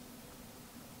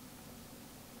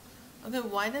 Okay,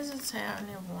 why does it say I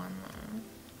only have one though?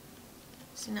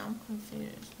 See, now I'm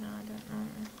confused. No, I don't know.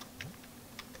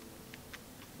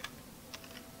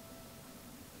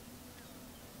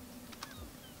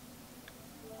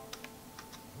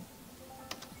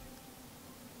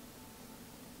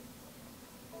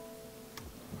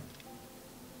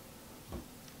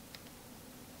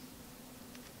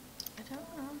 I don't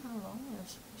know how long you're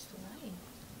supposed to wait.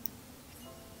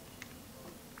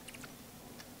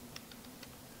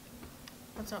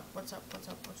 What's up, what's up, what's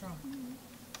up, what's wrong?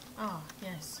 Ah,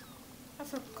 yes. I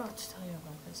forgot to tell you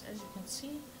about this. As you can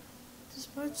see, this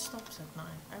boat stops at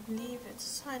night. I believe it's a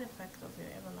side effect of your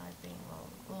everlight being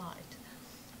light.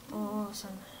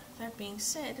 Awesome. That being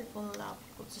said, it will allow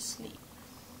people to sleep.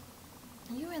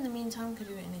 You, in the meantime, could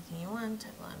do anything you want,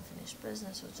 tackle unfinished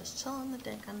business, or just chill on the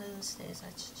deck under the stairs.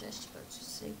 I'd suggest you go to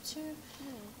sleep too.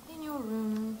 In your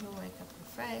room, you'll wake up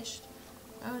refreshed.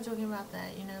 Oh, talking about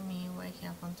that, you know me, waking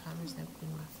up on time has never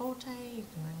been my forte. You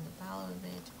can ring the bell over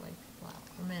there to wake people up.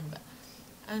 Remember,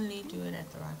 only do it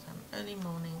at the right time. Early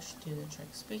morning should do the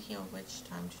trick. Speaking of which,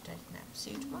 time to take a nap.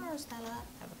 See you tomorrow, Stella.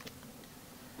 Have a good night.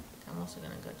 I'm also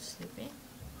going to go to sleep, eh?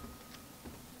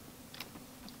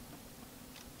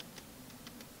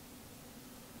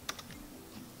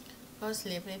 Go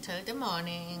sleep until the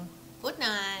morning. Good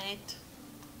night.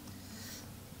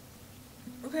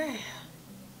 Okay.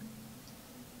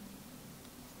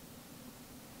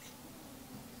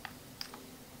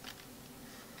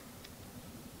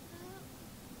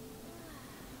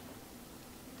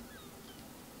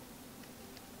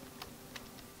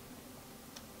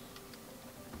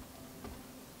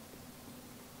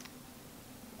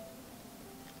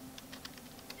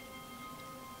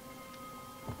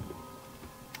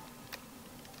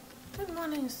 Good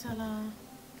morning, Stella.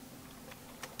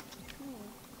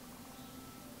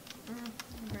 I'm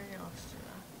very off to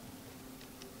that.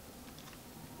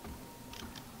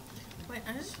 Wait, I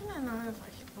just want to know if I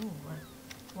can. Oh,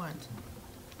 what?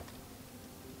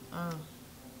 Oh.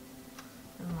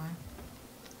 Never mind.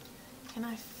 Can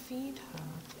I feed her?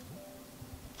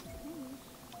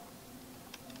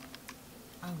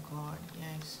 Oh god,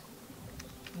 yes.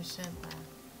 You said that.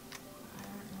 I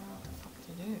don't know what the fuck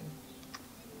to do.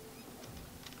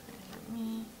 Let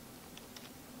me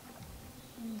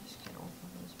just get off of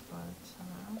this boat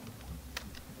somehow.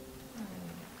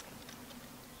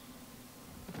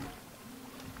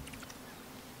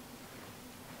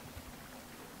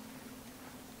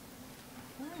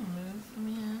 Can I move from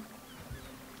here?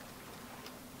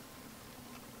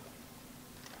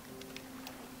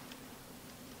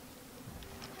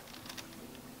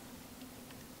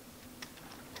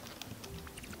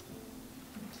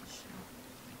 It's a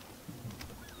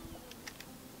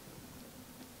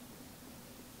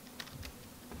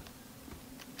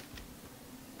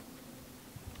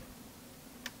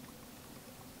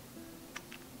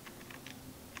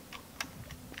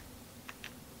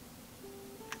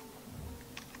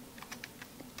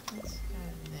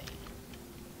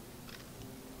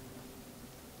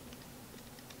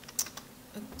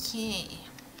Okay.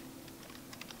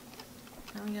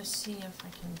 Let me go see if I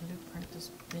can blueprint this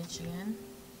bitch again.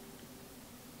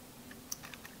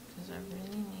 Because I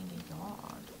really need a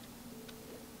yard.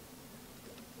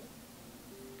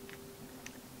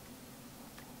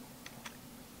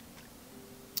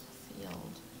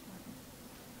 Field.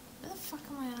 Where the fuck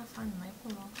am I gonna find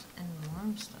maple logs and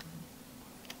limestone?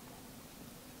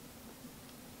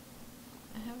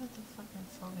 I have what the fucking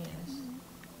fog is.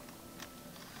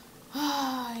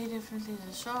 He definitely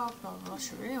is a shop, blah blah blah.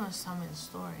 She really wants to tell me the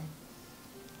story.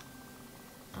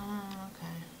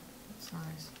 Okay. That's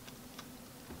nice.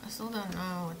 I still don't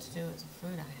know what to do with the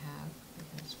food I have,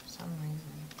 because for some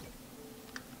reason...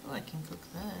 Oh, I can cook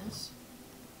this.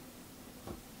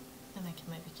 Then I can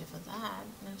maybe give her that,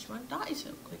 and then she won't die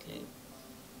so quickly.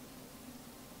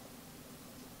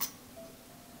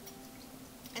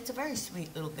 It's a very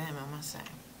sweet little game, I must say.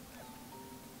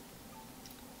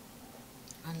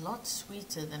 A lot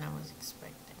sweeter than I was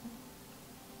expecting.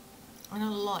 And a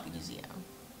lot easier.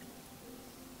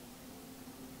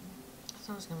 I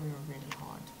thought it was going to be really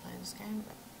hard to play this game,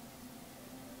 but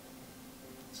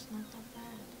it's not that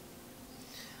bad.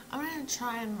 I'm going to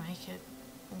try and make it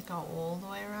go all the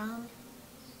way around.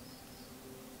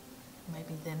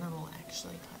 Maybe then it'll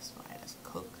actually classify it as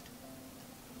cooked.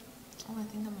 Oh, I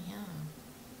think I'm here.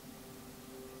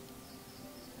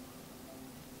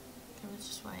 Okay, let's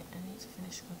just wait. I need to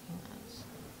finish cooking this.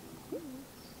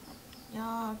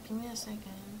 Yeah, give me a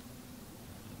second.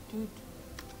 Dude.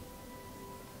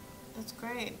 That's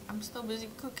great. I'm still busy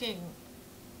cooking.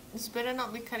 This better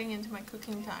not be cutting into my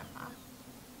cooking time, huh?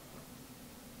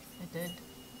 I did.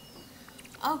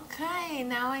 Okay,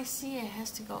 now I see it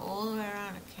has to go all the way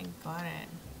around. Okay, got it.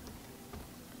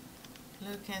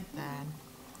 Look at that.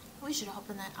 We should hop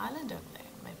on that island over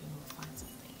there. Maybe we'll find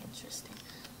something interesting.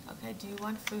 Okay, do you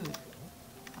want food?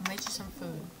 I made you some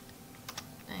food.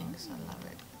 Thanks, I love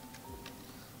it.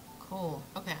 Cool.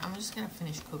 Okay, I'm just gonna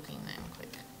finish cooking then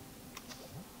quick.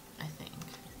 I think.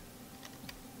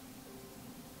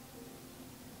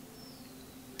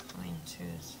 22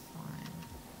 is fine.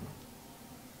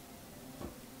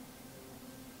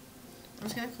 I'm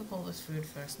just gonna cook all this food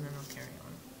first and then I'll carry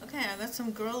on. Okay, I got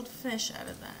some grilled fish out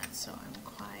of that, so I'm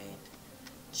quite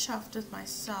chuffed with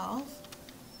myself.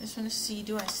 I just want to see,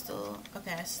 do I still...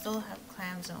 Okay, I still have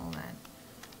clams and all that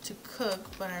to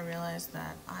cook, but I realized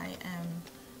that I am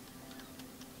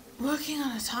working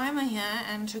on a timer here,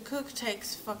 and to cook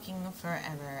takes fucking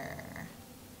forever.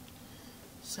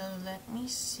 So let me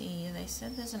see. They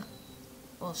said there's an...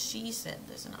 Well, she said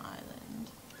there's an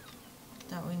island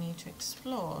that we need to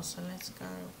explore, so let's go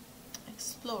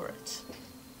explore it.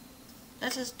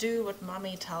 Let us do what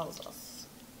Mummy tells us.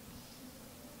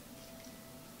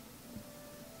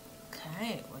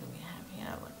 Okay, what do we have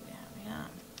here? What do we have here?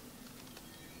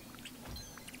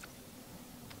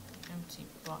 Empty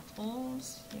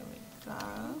bottles. Here we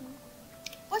go.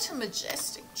 What a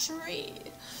majestic tree.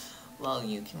 Well,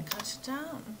 you can cut it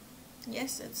down.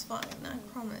 Yes, it's fine, I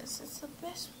promise. It's the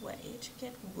best way to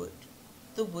get wood.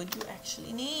 The wood you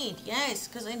actually need. Yes,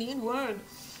 because I need wood.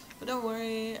 But don't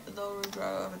worry, they'll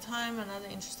regrow over time. Another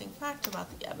interesting fact about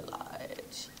the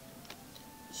Everlight.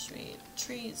 Sweet.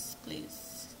 Trees,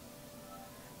 please.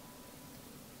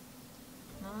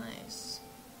 Nice.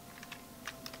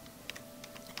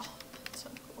 Oh, that's so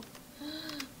cool.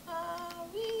 Ah,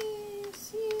 we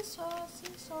seesaw,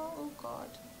 seesaw. Oh god.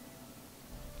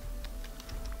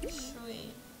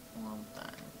 Sweet. Well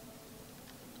done.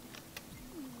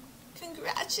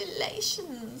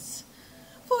 Congratulations!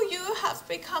 For you have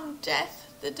become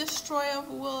Death, the destroyer of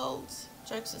worlds.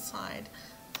 Jokes aside,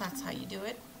 that's how you do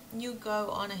it. You go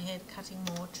on ahead cutting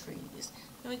more trees.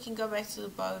 Then we can go back to the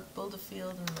boat, build a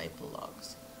field and maple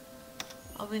logs.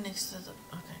 I'll be next to the...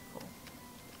 Okay, cool.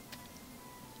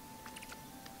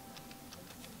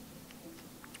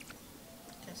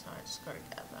 Okay, so I just gotta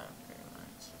gather pretty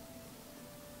much.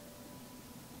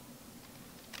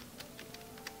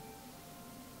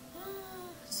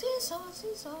 Seesaw,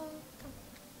 seesaw.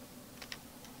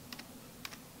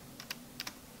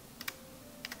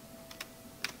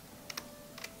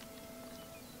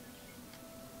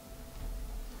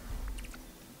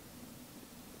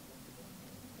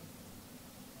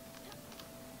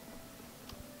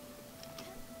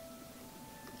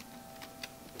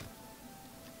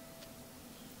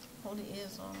 Hold the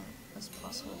ears on as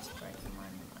possible to break the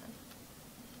mind.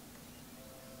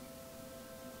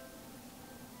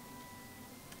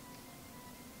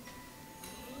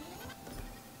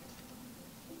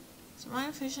 So mine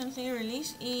efficiently,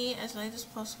 release E as late as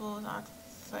possible without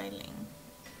failing.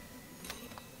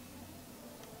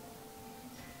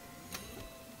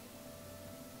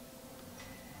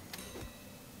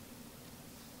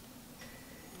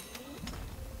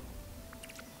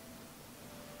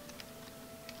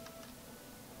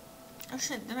 Oh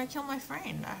shit, did I kill my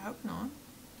friend? I hope not.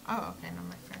 Oh, okay, no,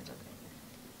 my friend's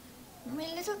okay. My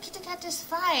little kitty cat is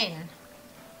fine.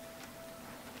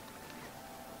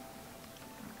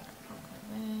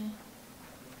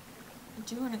 I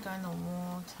do want to go in the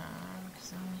water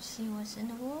because I want to see what's in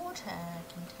the water I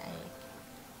can take.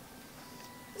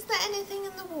 Is there anything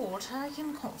in the water I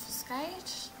can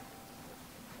confiscate?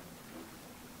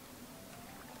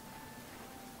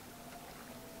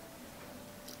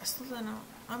 I still don't know.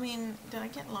 I mean, did I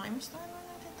get limestone when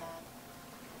I did that?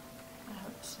 I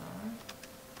hope so.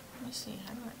 Let me see,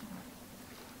 how do I...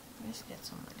 Let me just get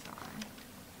somewhere dry.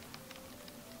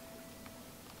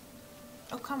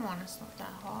 Oh, come on, it's not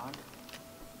that hard.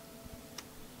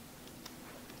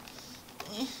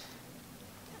 Okay,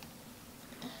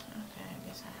 I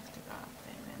guess I have to go up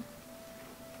there then.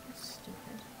 That's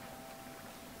stupid.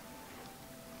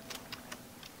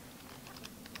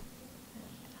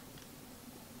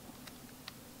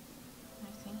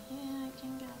 Anything here I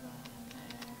can gather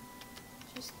there?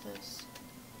 Just this.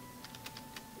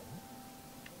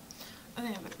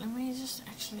 Okay, but let me just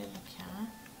actually look here.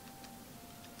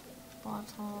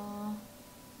 Bottle,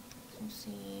 some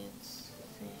seeds,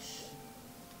 fish.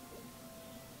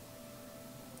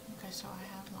 Okay, so I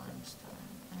have limestone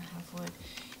and I have wood.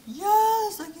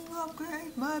 Yes, I can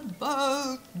upgrade my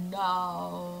boat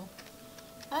now.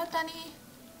 Hello, Danny.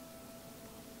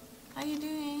 How you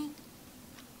doing?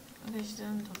 Okay, she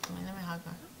didn't talk to me. Let me hug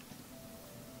her.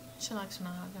 She likes when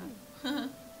I hug her.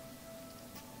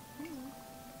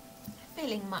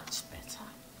 Feeling much better.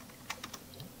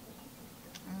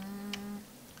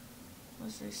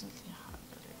 Was recently hugged.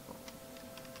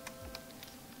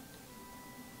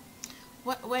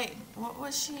 What? Wait, what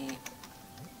was she?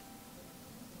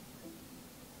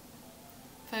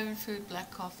 Favorite food: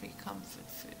 black coffee. Comfort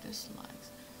food: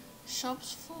 dislikes.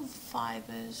 Shops for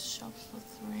fibers. Shops for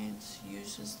threads.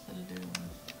 Uses the loom.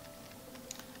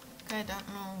 Okay, I don't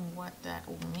know what that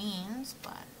all means,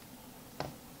 but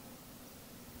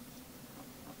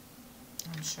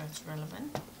I'm sure it's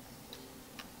relevant.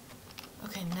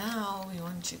 Okay, now we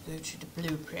want to go to the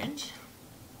blueprint.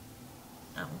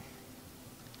 Oh.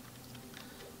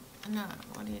 No,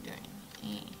 what are you doing?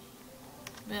 E.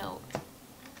 Build.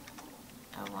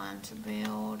 I want to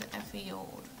build a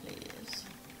field, please.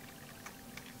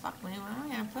 Fuck me, where am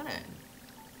I gonna put it?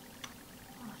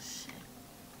 Oh shit.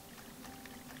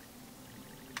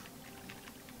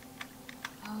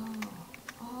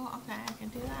 Oh, okay, I can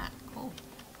do that. Cool.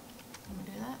 Let me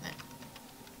do that then.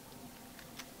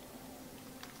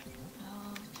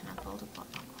 Build a pot.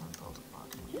 I can't build a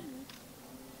pot in here.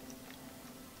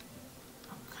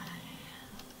 Okay.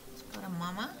 Let's go to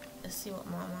Mama. Let's see what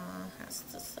Mama has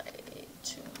to say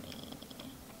to me.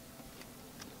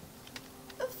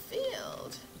 A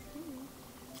field.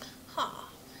 Ha!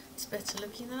 It's better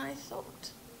looking than I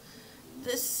thought.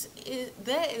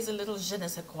 There is a little je ne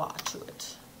sais quoi to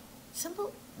it.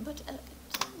 Simple but elegant.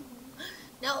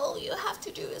 Now all you have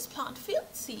to do is plant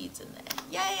field seeds in there.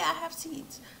 Yay, I have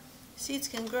seeds. Seeds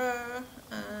can grow,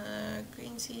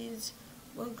 green seeds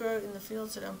won't grow in the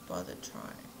field, so don't bother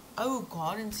trying. Oh,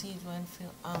 garden seeds won't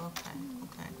feel, oh,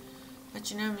 okay. But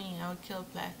you know me, I would kill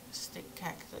plastic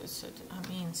cactus, so I'd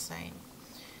be insane.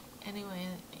 Anyway,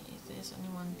 if there's only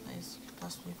one place you could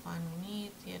possibly find we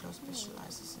need, Theodore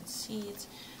specializes in seeds.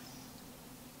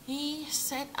 He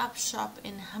set up shop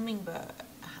in Hummingbird,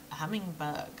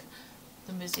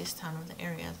 the busiest town of the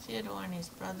area. Theodore and his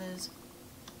brothers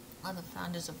are the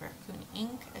founders of Raccoon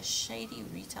Inc., a shady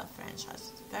retail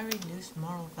franchise with very loose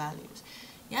moral values.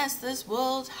 Yes, this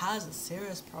world has a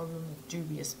serious problem of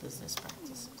dubious business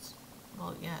practices.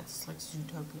 Well, yeah, it's like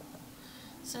Zootopia.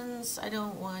 Since I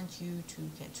don't want you to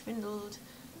get swindled,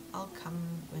 I'll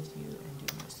come with you and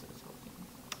do most of the talking.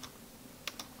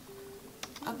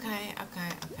 Okay.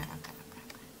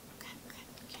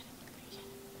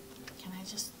 Can I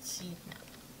just see it now?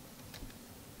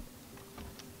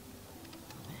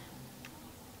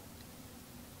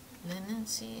 Linen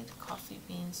seed, coffee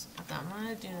beans. Okay, I'm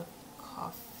gonna do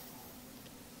coffee.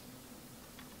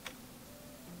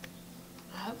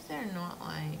 I hope they're not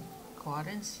like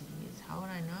garden seeds. How would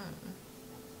I know?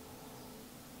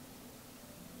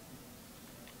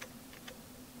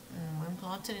 When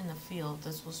planted in the field,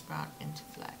 this will sprout into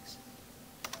flax.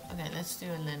 Okay, let's do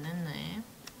a linen there.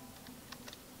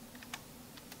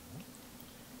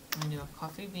 I'm gonna do a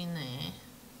coffee bean there.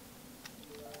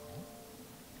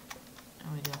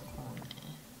 And we do a corn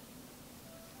there.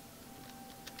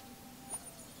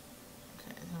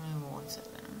 Okay, then we water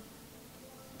them.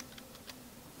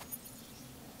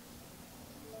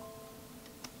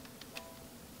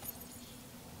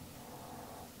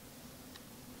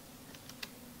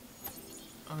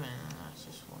 Okay, no, that's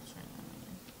just watering them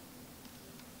again.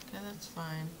 Okay, that's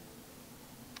fine.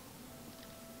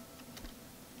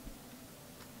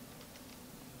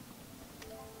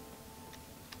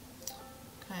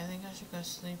 Okay, I think I should go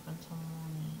sleep until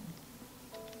morning.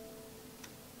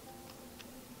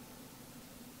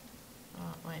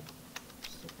 Oh, wait.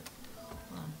 Stupid.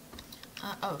 Hold on.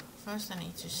 Oh, first I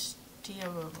need to steer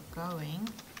where we're going.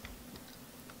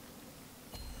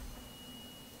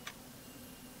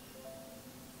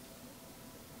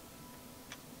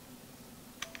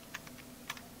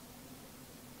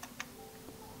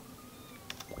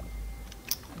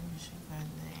 We should go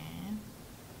there.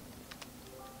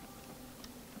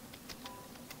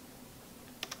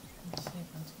 And sleep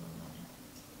until the morning.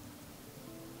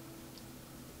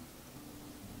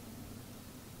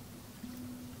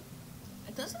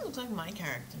 It doesn't look like my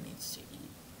character needs to eat.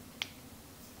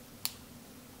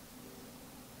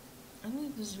 Only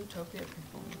the Zootopia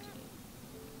people need to eat.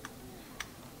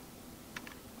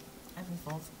 I've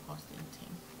evolved past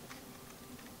eating.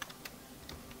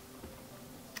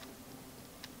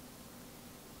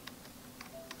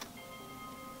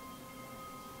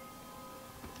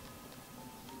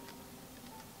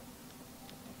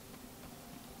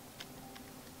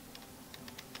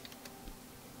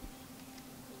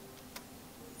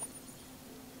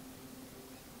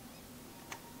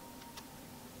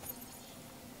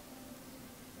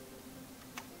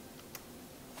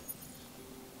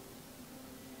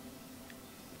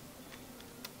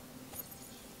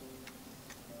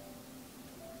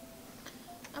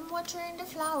 I'm watering the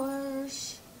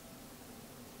flowers.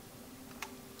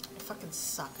 I fucking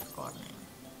suck at gardening.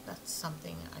 That's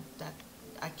something that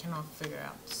I cannot figure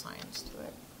out the science to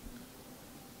it.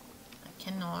 I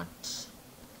cannot.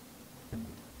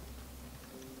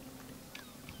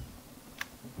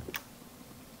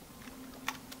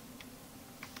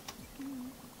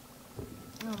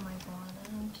 Oh my god,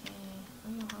 okay.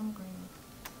 Are you hungry?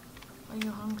 Are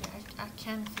you hungry? I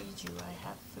can feed you. I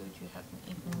have food you haven't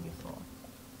eaten before.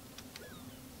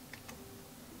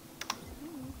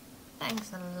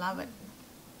 Thanks, I love it.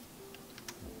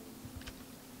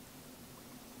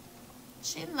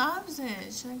 She loves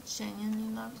it. She like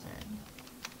genuinely loves it.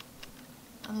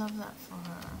 I love that for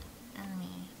her and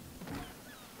me.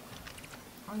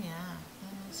 Oh yeah,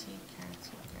 lemon seed carrots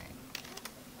are great.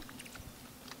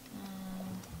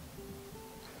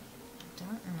 I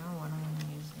don't know what I'm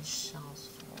gonna use these shells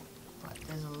for, but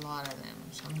there's a lot of them,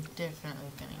 so I'm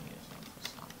definitely gonna use them for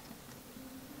something.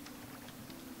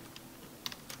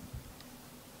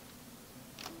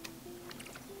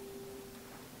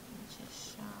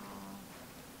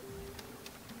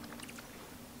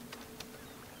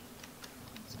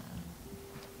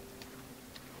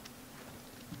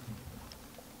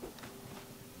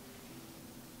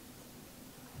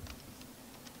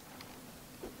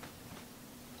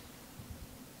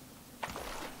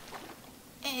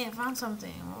 Hey, I found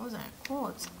something. What was that?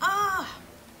 Quartz. Ah!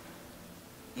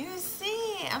 You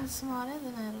see, I'm smarter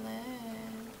than I look.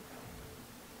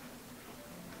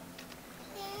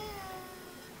 Yeah.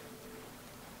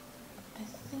 I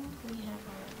think we have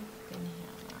already been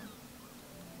here now.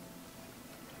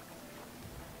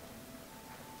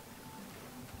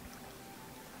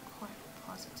 Quite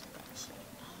positive, actually.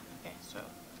 Okay, so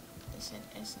they said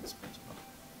essence principle.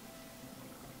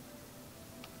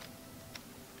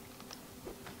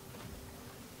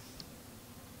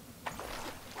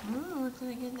 Ooh, what did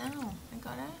I get now? I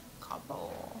got a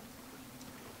couple.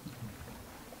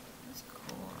 That's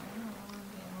cool. I don't know what I'm going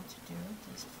to be able to do with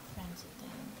these fancy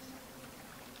things.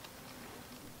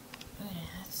 Okay,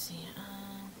 let's see.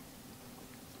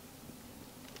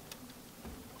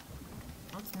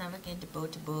 Let's navigate the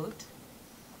boat to boat.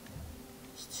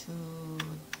 It's to...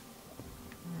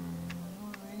 we're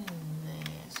already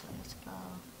there, so let's go.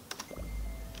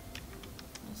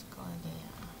 Let's go there.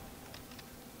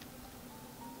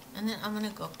 And then I'm gonna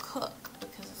go cook,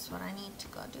 because that's what I need to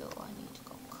go do. I need to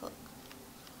go cook.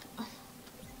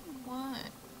 What?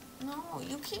 No,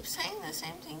 you keep saying the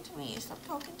same thing to me. Stop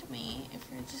talking to me if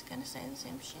you're just gonna say the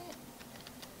same shit.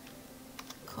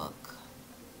 Cook.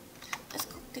 Let's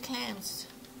cook the clams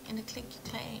in the clicky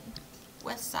claim.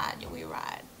 West side, yo, we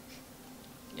ride.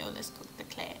 Yo, let's cook the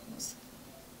clams.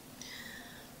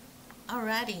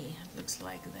 Alrighty, looks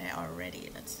like they are ready.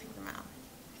 Let's take them out.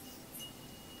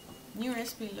 New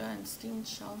recipe learned, steamed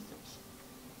shellfish.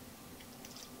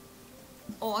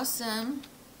 Awesome.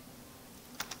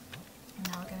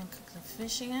 Now we're gonna cook the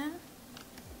fish again.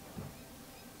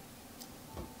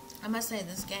 I must say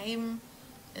this game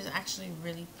is actually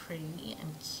really pretty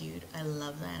and cute. I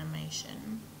love the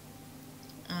animation.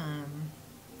 I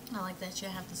like that you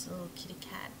have this little kitty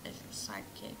cat as your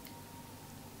sidekick.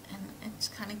 It's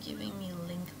kind of giving me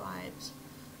Link vibes.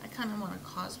 I kind of want to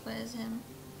cosplay as him.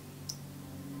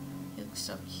 He looks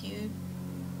so cute.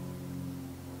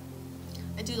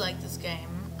 I do like this game.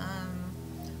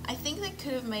 I think they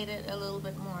could have made it a little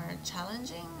bit more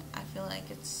challenging. I feel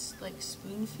like it's like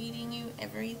spoon feeding you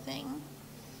everything.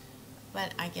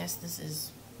 But I guess this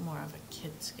is more of a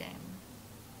kid's game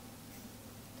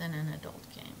than an adult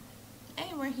game.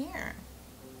 Hey, we're here.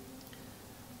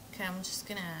 Okay, I'm just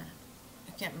gonna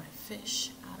get my fish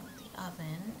out of the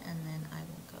oven and then I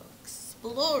will go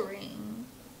exploring.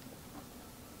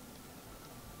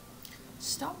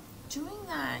 Stop doing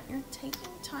that. You're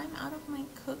taking time out of my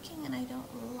cooking and I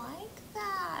don't like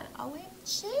that.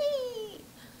 OMG.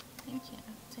 Thank you.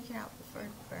 Take it out before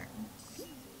it burns.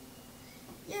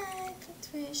 Yay, cooked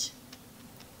fish.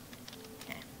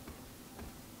 Okay.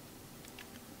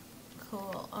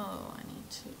 Cool. Oh, I need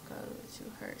to go to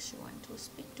her. She wanted to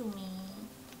speak to me.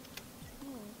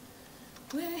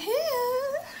 We're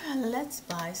here. Let's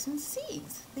buy some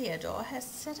seeds. Theodore has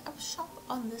set up shop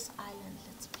on this island.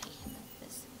 Let's pay him a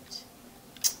visit.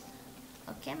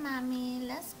 Okay, mommy.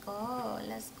 Let's go.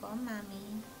 Let's go,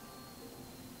 mommy.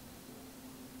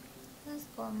 Let's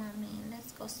go, mommy.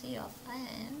 Let's go see your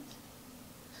friend.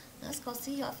 Let's go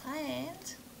see your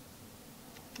friend.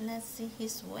 Let's see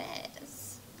his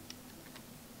wares.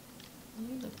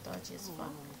 You look dodgy as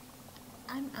fuck.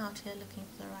 I'm out here looking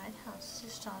for the right house to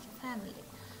start a family.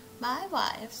 My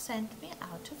wife sent me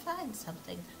out to find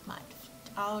something that might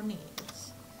fit our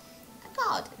needs. A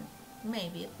garden,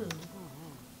 maybe a pool.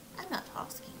 I'm not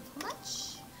asking for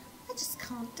much. I just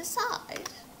can't decide.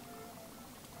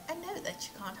 I know that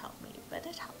you can't help me, but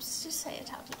it helps to say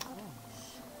it out loud.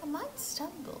 I might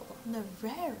stumble on the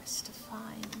rarest of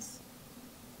finds.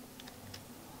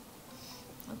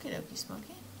 Okie dokie,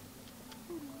 Smokey.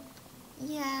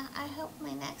 Yeah, I hope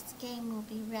my next game will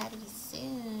be ready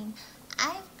soon.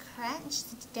 I've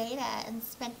crunched the data and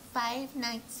spent 5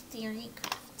 nights theory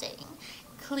crafting.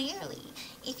 Clearly,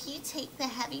 if you take the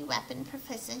heavy weapon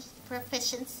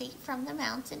proficiency from the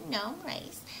mountain gnome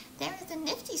race, there is a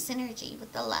nifty synergy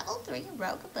with the level 3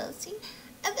 rogue ability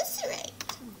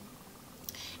Eviscerate.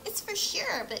 It's for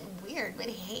sure a bit weird, but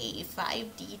hey,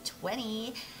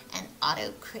 5d20 and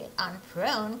auto crit on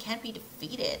prone can't be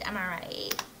defeated, am I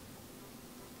right?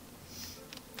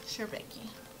 Sure, Becky.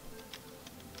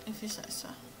 If you say so.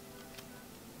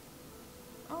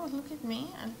 Oh, look at me.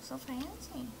 I look so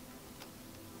fancy.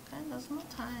 Okay, there's no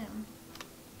time.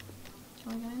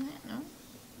 Can we go in there? No?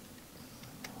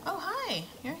 Oh, hi.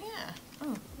 You're here.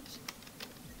 Oh, oops.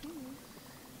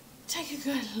 Take a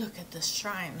good look at this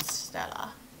shrine,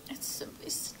 Stella. It's simply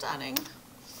stunning.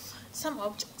 Some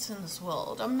objects in this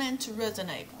world are meant to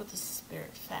resonate with the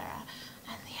Spiritfarer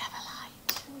and the Everlight.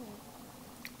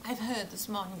 I've heard this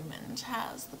monument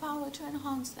has the power to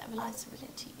enhance the Everlight's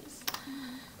abilities.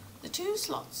 The 2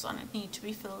 slots on it need to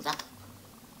be filled up.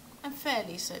 I'm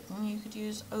fairly certain you could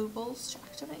use obols to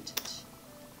activate it.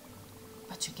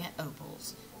 But to get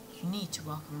obols, you need to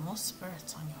welcome more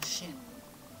spirits on your ship.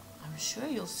 I'm sure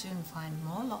you'll soon find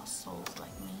more lost souls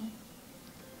like me.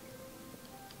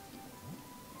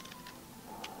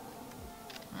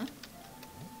 Huh?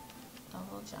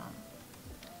 Double jump.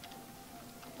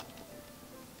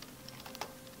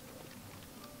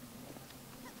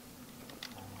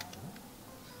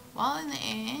 While in the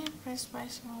air, press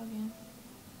spacebar again.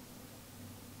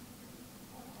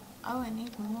 Oh, I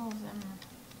need more of them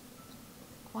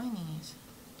coinies.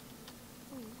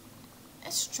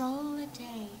 A stroll a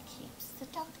day keeps the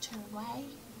doctor away,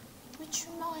 which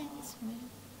reminds me,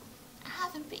 I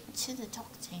haven't been to the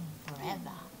doctor in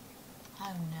forever.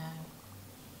 Oh no,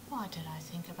 why did I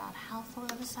think about health all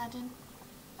of a sudden?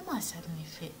 Am I suddenly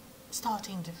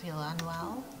starting to feel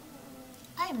unwell?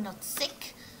 I am not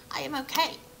sick, I am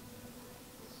okay.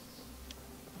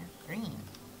 You're green.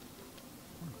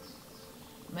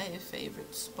 My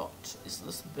favorite spot is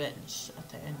this bench at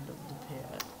the end of the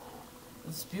pier.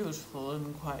 It's beautiful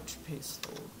and quite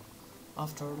peaceful.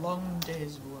 After a long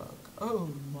day's work, oh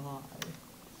my.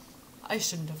 I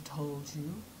shouldn't have told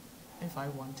you if I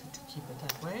wanted to keep it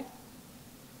that way.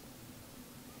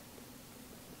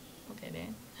 Okay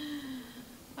then.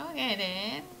 Okay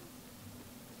then.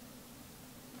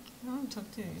 I don't talk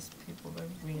to these people, they're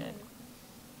weird.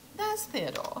 That's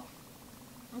Theodore.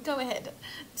 Go ahead,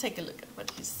 take a look at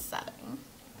what he's selling.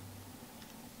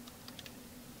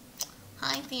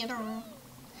 Hi Theodore.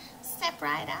 Step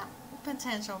right up,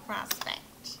 potential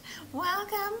prospect.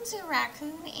 Welcome to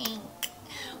Raccoon Inc.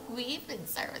 We've been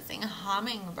servicing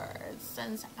hummingbirds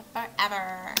since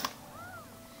forever.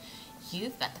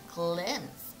 You've got the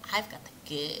glimpse, I've got the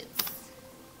goods.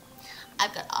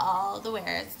 I've got all the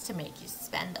wares to make you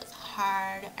spend those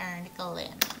hard-earned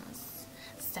glims.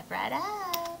 Step right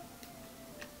up.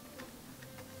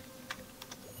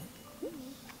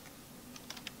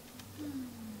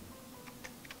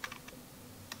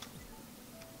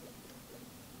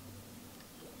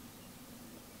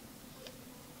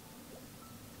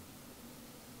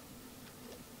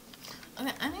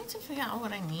 Okay, I need to figure out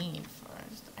what I need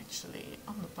first, actually,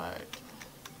 on the boat.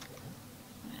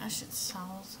 I should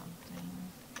sell something.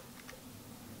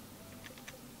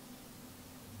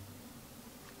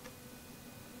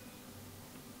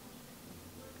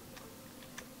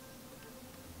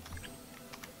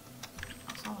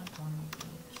 I'll sell like one of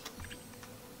these.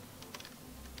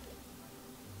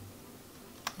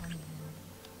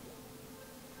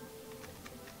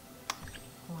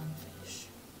 One fish.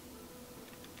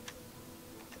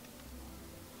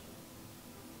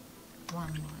 One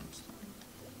limestone.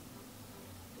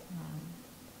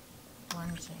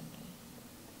 One jelly.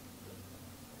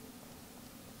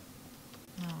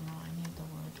 No, I need the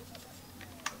wood.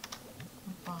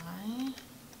 Buy.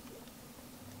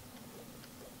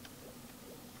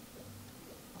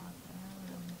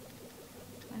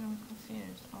 I'm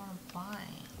confused. I want to buy.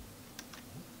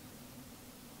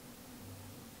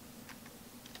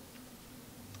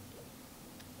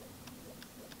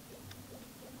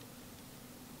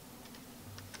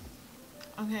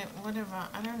 Okay, whatever.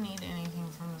 I don't need anything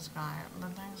from this guy,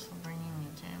 but thanks for bringing me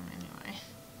to him anyway.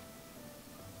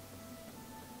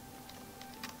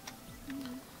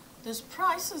 Those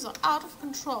prices are out of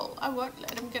control. I won't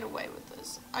let him get away with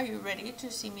this. Are you ready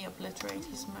to see me obliterate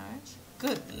his merch?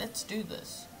 Good, let's do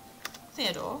this.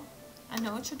 Theodore, I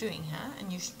know what you're doing here,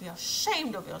 and you should be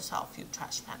ashamed of yourself, you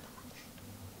trash panda.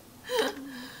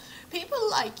 People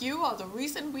like you are the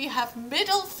reason we have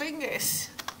middle fingers.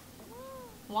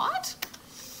 What?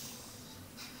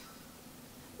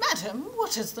 Madam,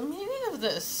 what is the meaning of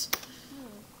this?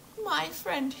 My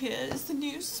friend here is the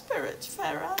new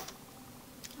Spiritfarer.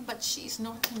 But she's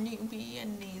not a newbie,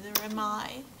 and neither am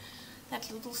I.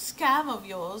 That little scam of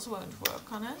yours won't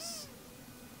work on us.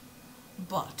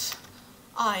 But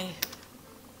I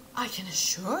can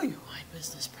assure you my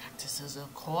business practices are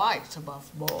quite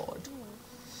above board.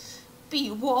 Be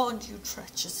warned, you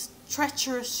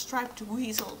treacherous striped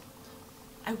weasel.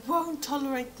 I won't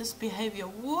tolerate this behavior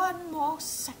one more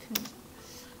second.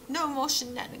 No more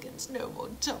shenanigans, no more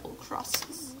double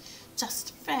crosses.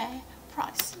 Just fair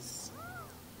prices.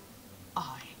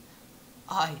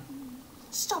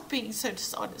 Stop being so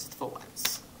dishonest for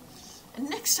once. And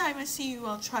next time I see you,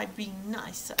 I'll try being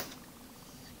nicer.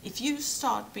 If you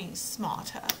start being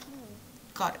smarter,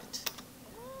 got it.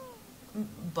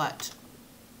 But,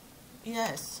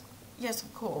 yes,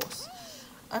 of course.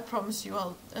 I promise you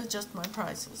I'll adjust my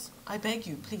prices. I beg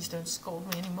you, please don't scold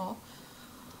me anymore.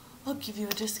 I'll give you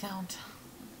a discount.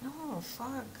 No,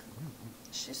 fuck.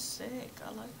 She's sick.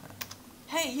 I like her.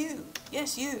 Hey, you.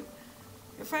 Yes, you.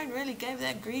 Your friend really gave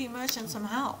that greedy merchant some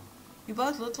help. You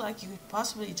both look like you could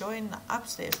possibly join the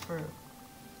upstairs crew.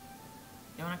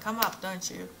 You want to come up, don't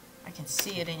you? I can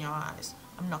see it in your eyes.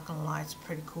 I'm not gonna lie, it's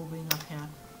pretty cool being up here.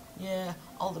 Yeah,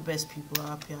 all the best people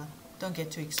are up here. Don't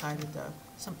get too excited though.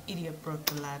 Some idiot broke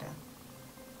the ladder.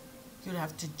 You'd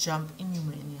have to jump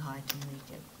inhumanely high to make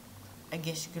it. I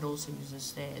guess you could also use the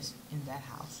stairs in that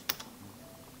house.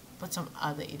 But some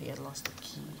other idiot lost the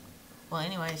key. Well,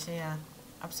 anyway, so yeah,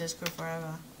 upstairs crew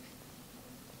forever.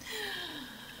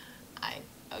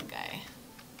 Okay.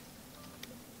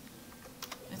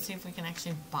 Let's see if we can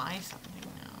actually buy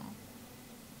something now.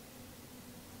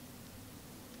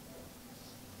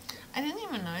 I didn't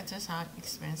even notice how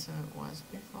expensive it was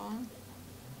before.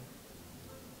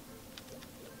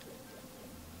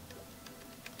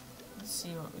 Let's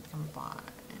see what we can buy.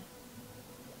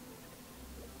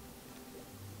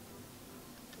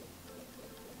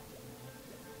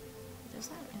 Does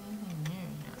that have anything new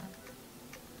here?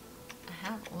 I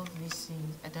have all of these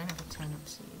seeds. I don't have a turnip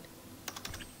seed.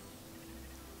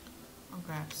 I'll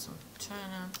grab some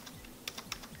turnip.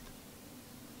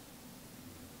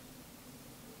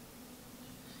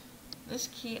 This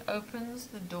key opens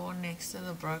the door next to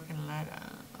the broken ladder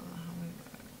of the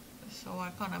hummingbird. So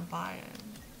why can't I buy it?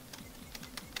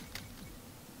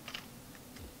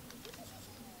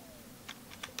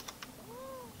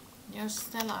 You're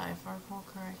Stella, if I recall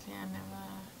correctly. I never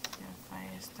get a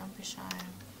face. Don't be shy.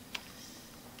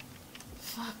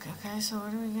 Fuck, okay, so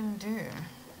what are we gonna do?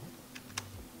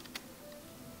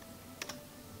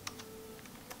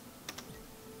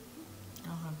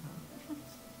 I'll have her.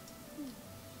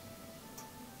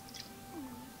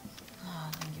 Ah,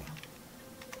 thank you.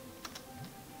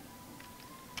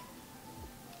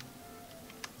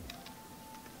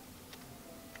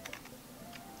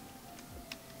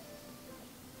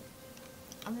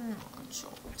 I'm not sure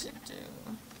what to do.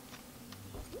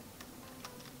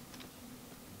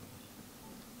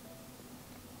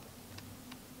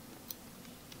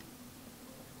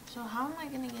 So how am I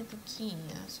gonna get the key?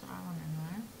 That's what I want to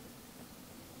know.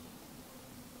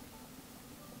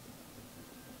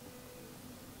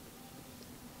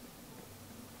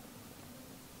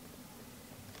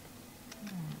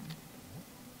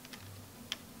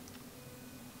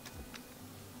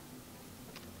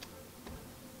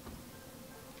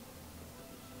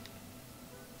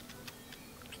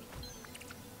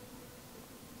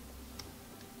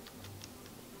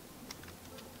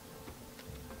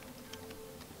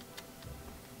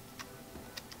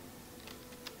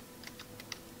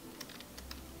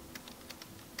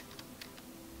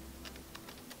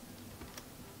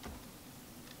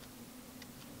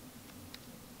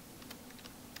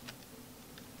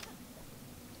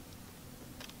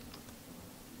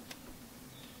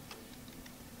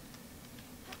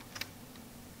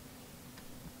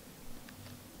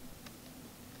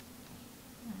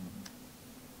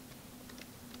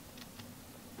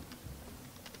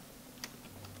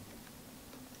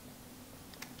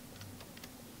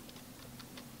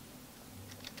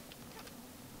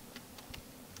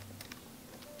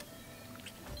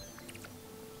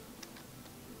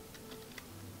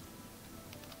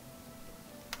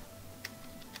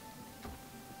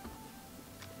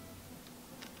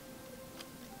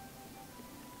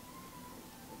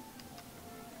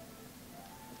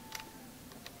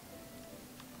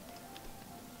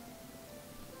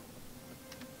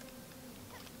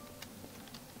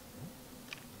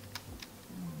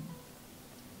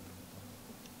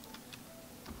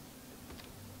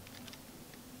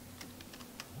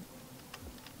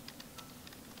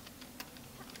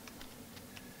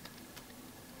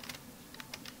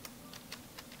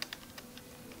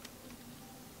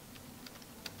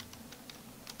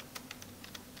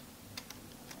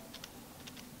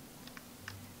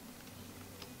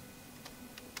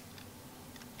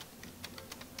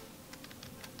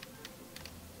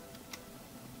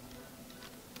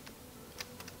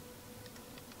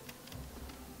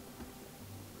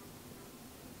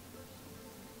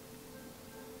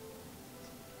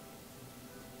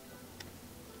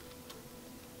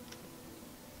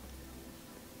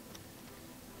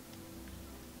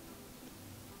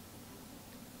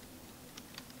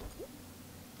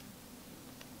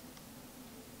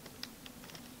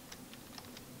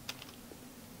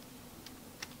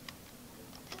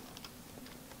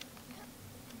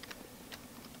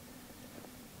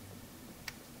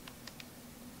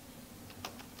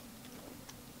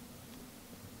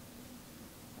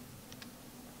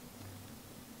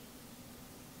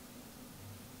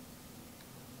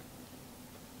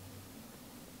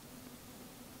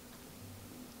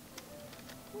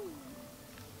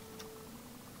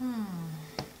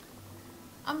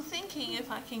 I'm thinking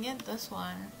if I can get this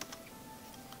one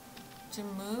to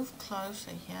move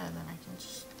closer here, then I can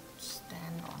just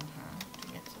stand on her to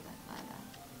get to that ladder.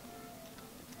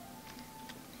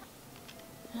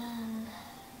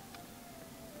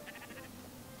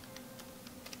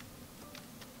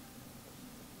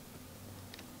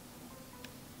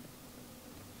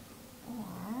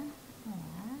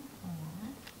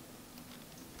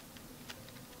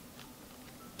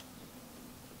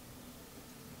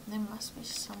 There must be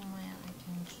somewhere I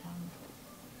can jump.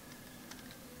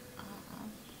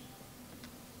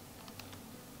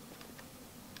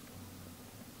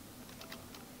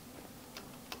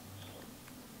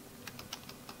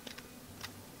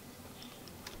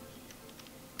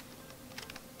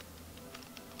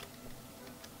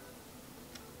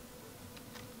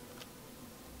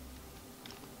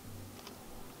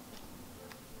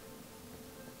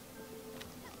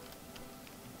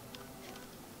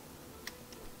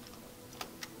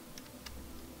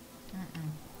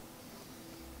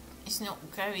 It's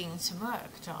not going to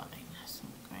work, darling. It's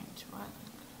not going to work.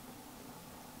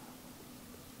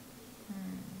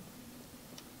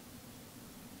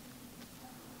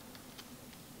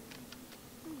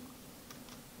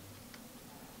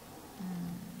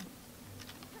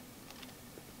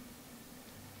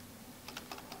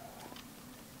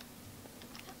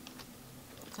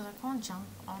 Because I can't jump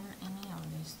on any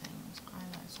of these things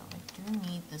either, so I do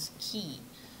need this key.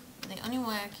 But the only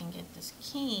way I can get this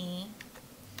key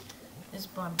is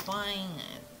by buying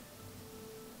it.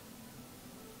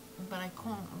 But I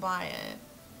can't buy it,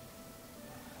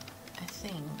 I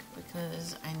think,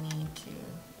 because I need to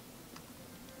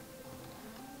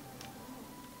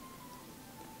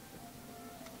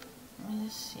let me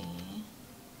just see.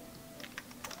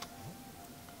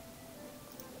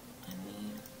 I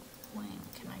need a coin.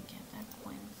 Can I get that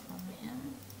coin from him?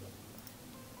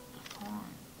 I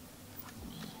can't.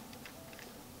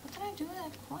 do with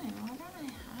that coin? Why don't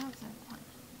I have that coin?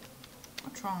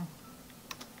 What's wrong?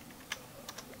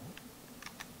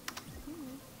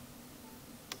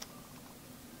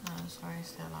 No, sorry,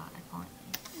 Stella. I can't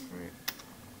eat fruit.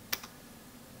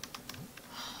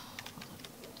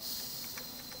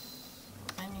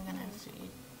 Then you're gonna have to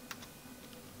eat.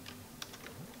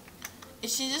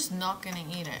 Is she just not gonna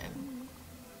eat it?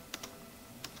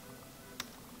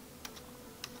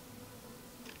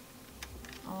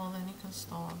 Oh, well, then you can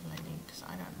starve, lady, because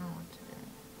I don't know what to do.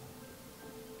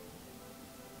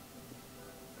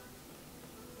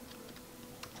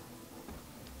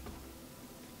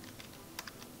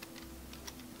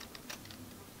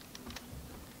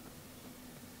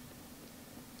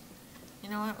 You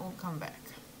know what? We'll come back.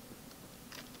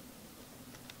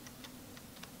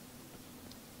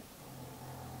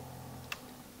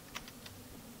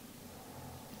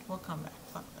 We'll come back.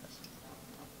 Fuck this.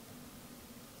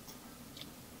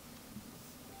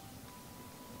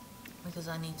 Because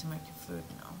I need to make your food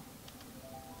now.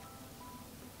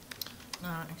 No,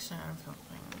 actually, I don't feel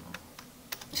playing anymore.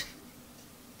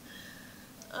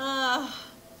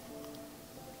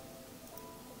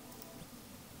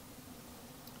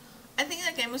 I think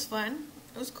that game was fun.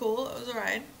 It was cool. It was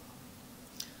alright.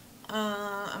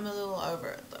 I'm a little over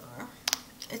it though.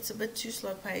 It's a bit too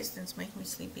slow paced and it's making me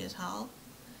sleepy as hell.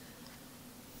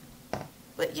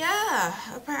 But yeah,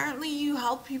 apparently you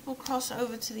help people cross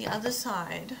over to the other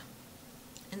side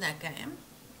in that game.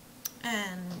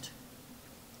 And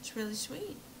it's really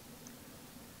sweet.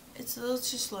 It's a little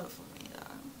too slow for me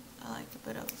though. I like a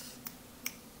bit of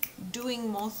doing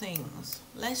more things.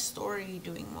 Less story,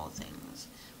 doing more things.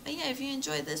 But yeah, if you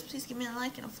enjoyed this, please give me a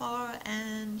like and a follow.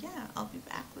 And yeah, I'll be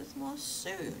back with more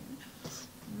soon.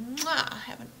 Mwah!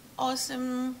 Have an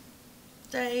awesome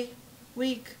day,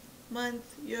 week, month,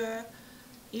 year,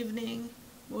 evening,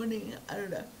 morning, I don't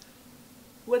know.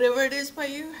 Whatever it is by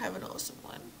you, have an awesome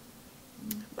one.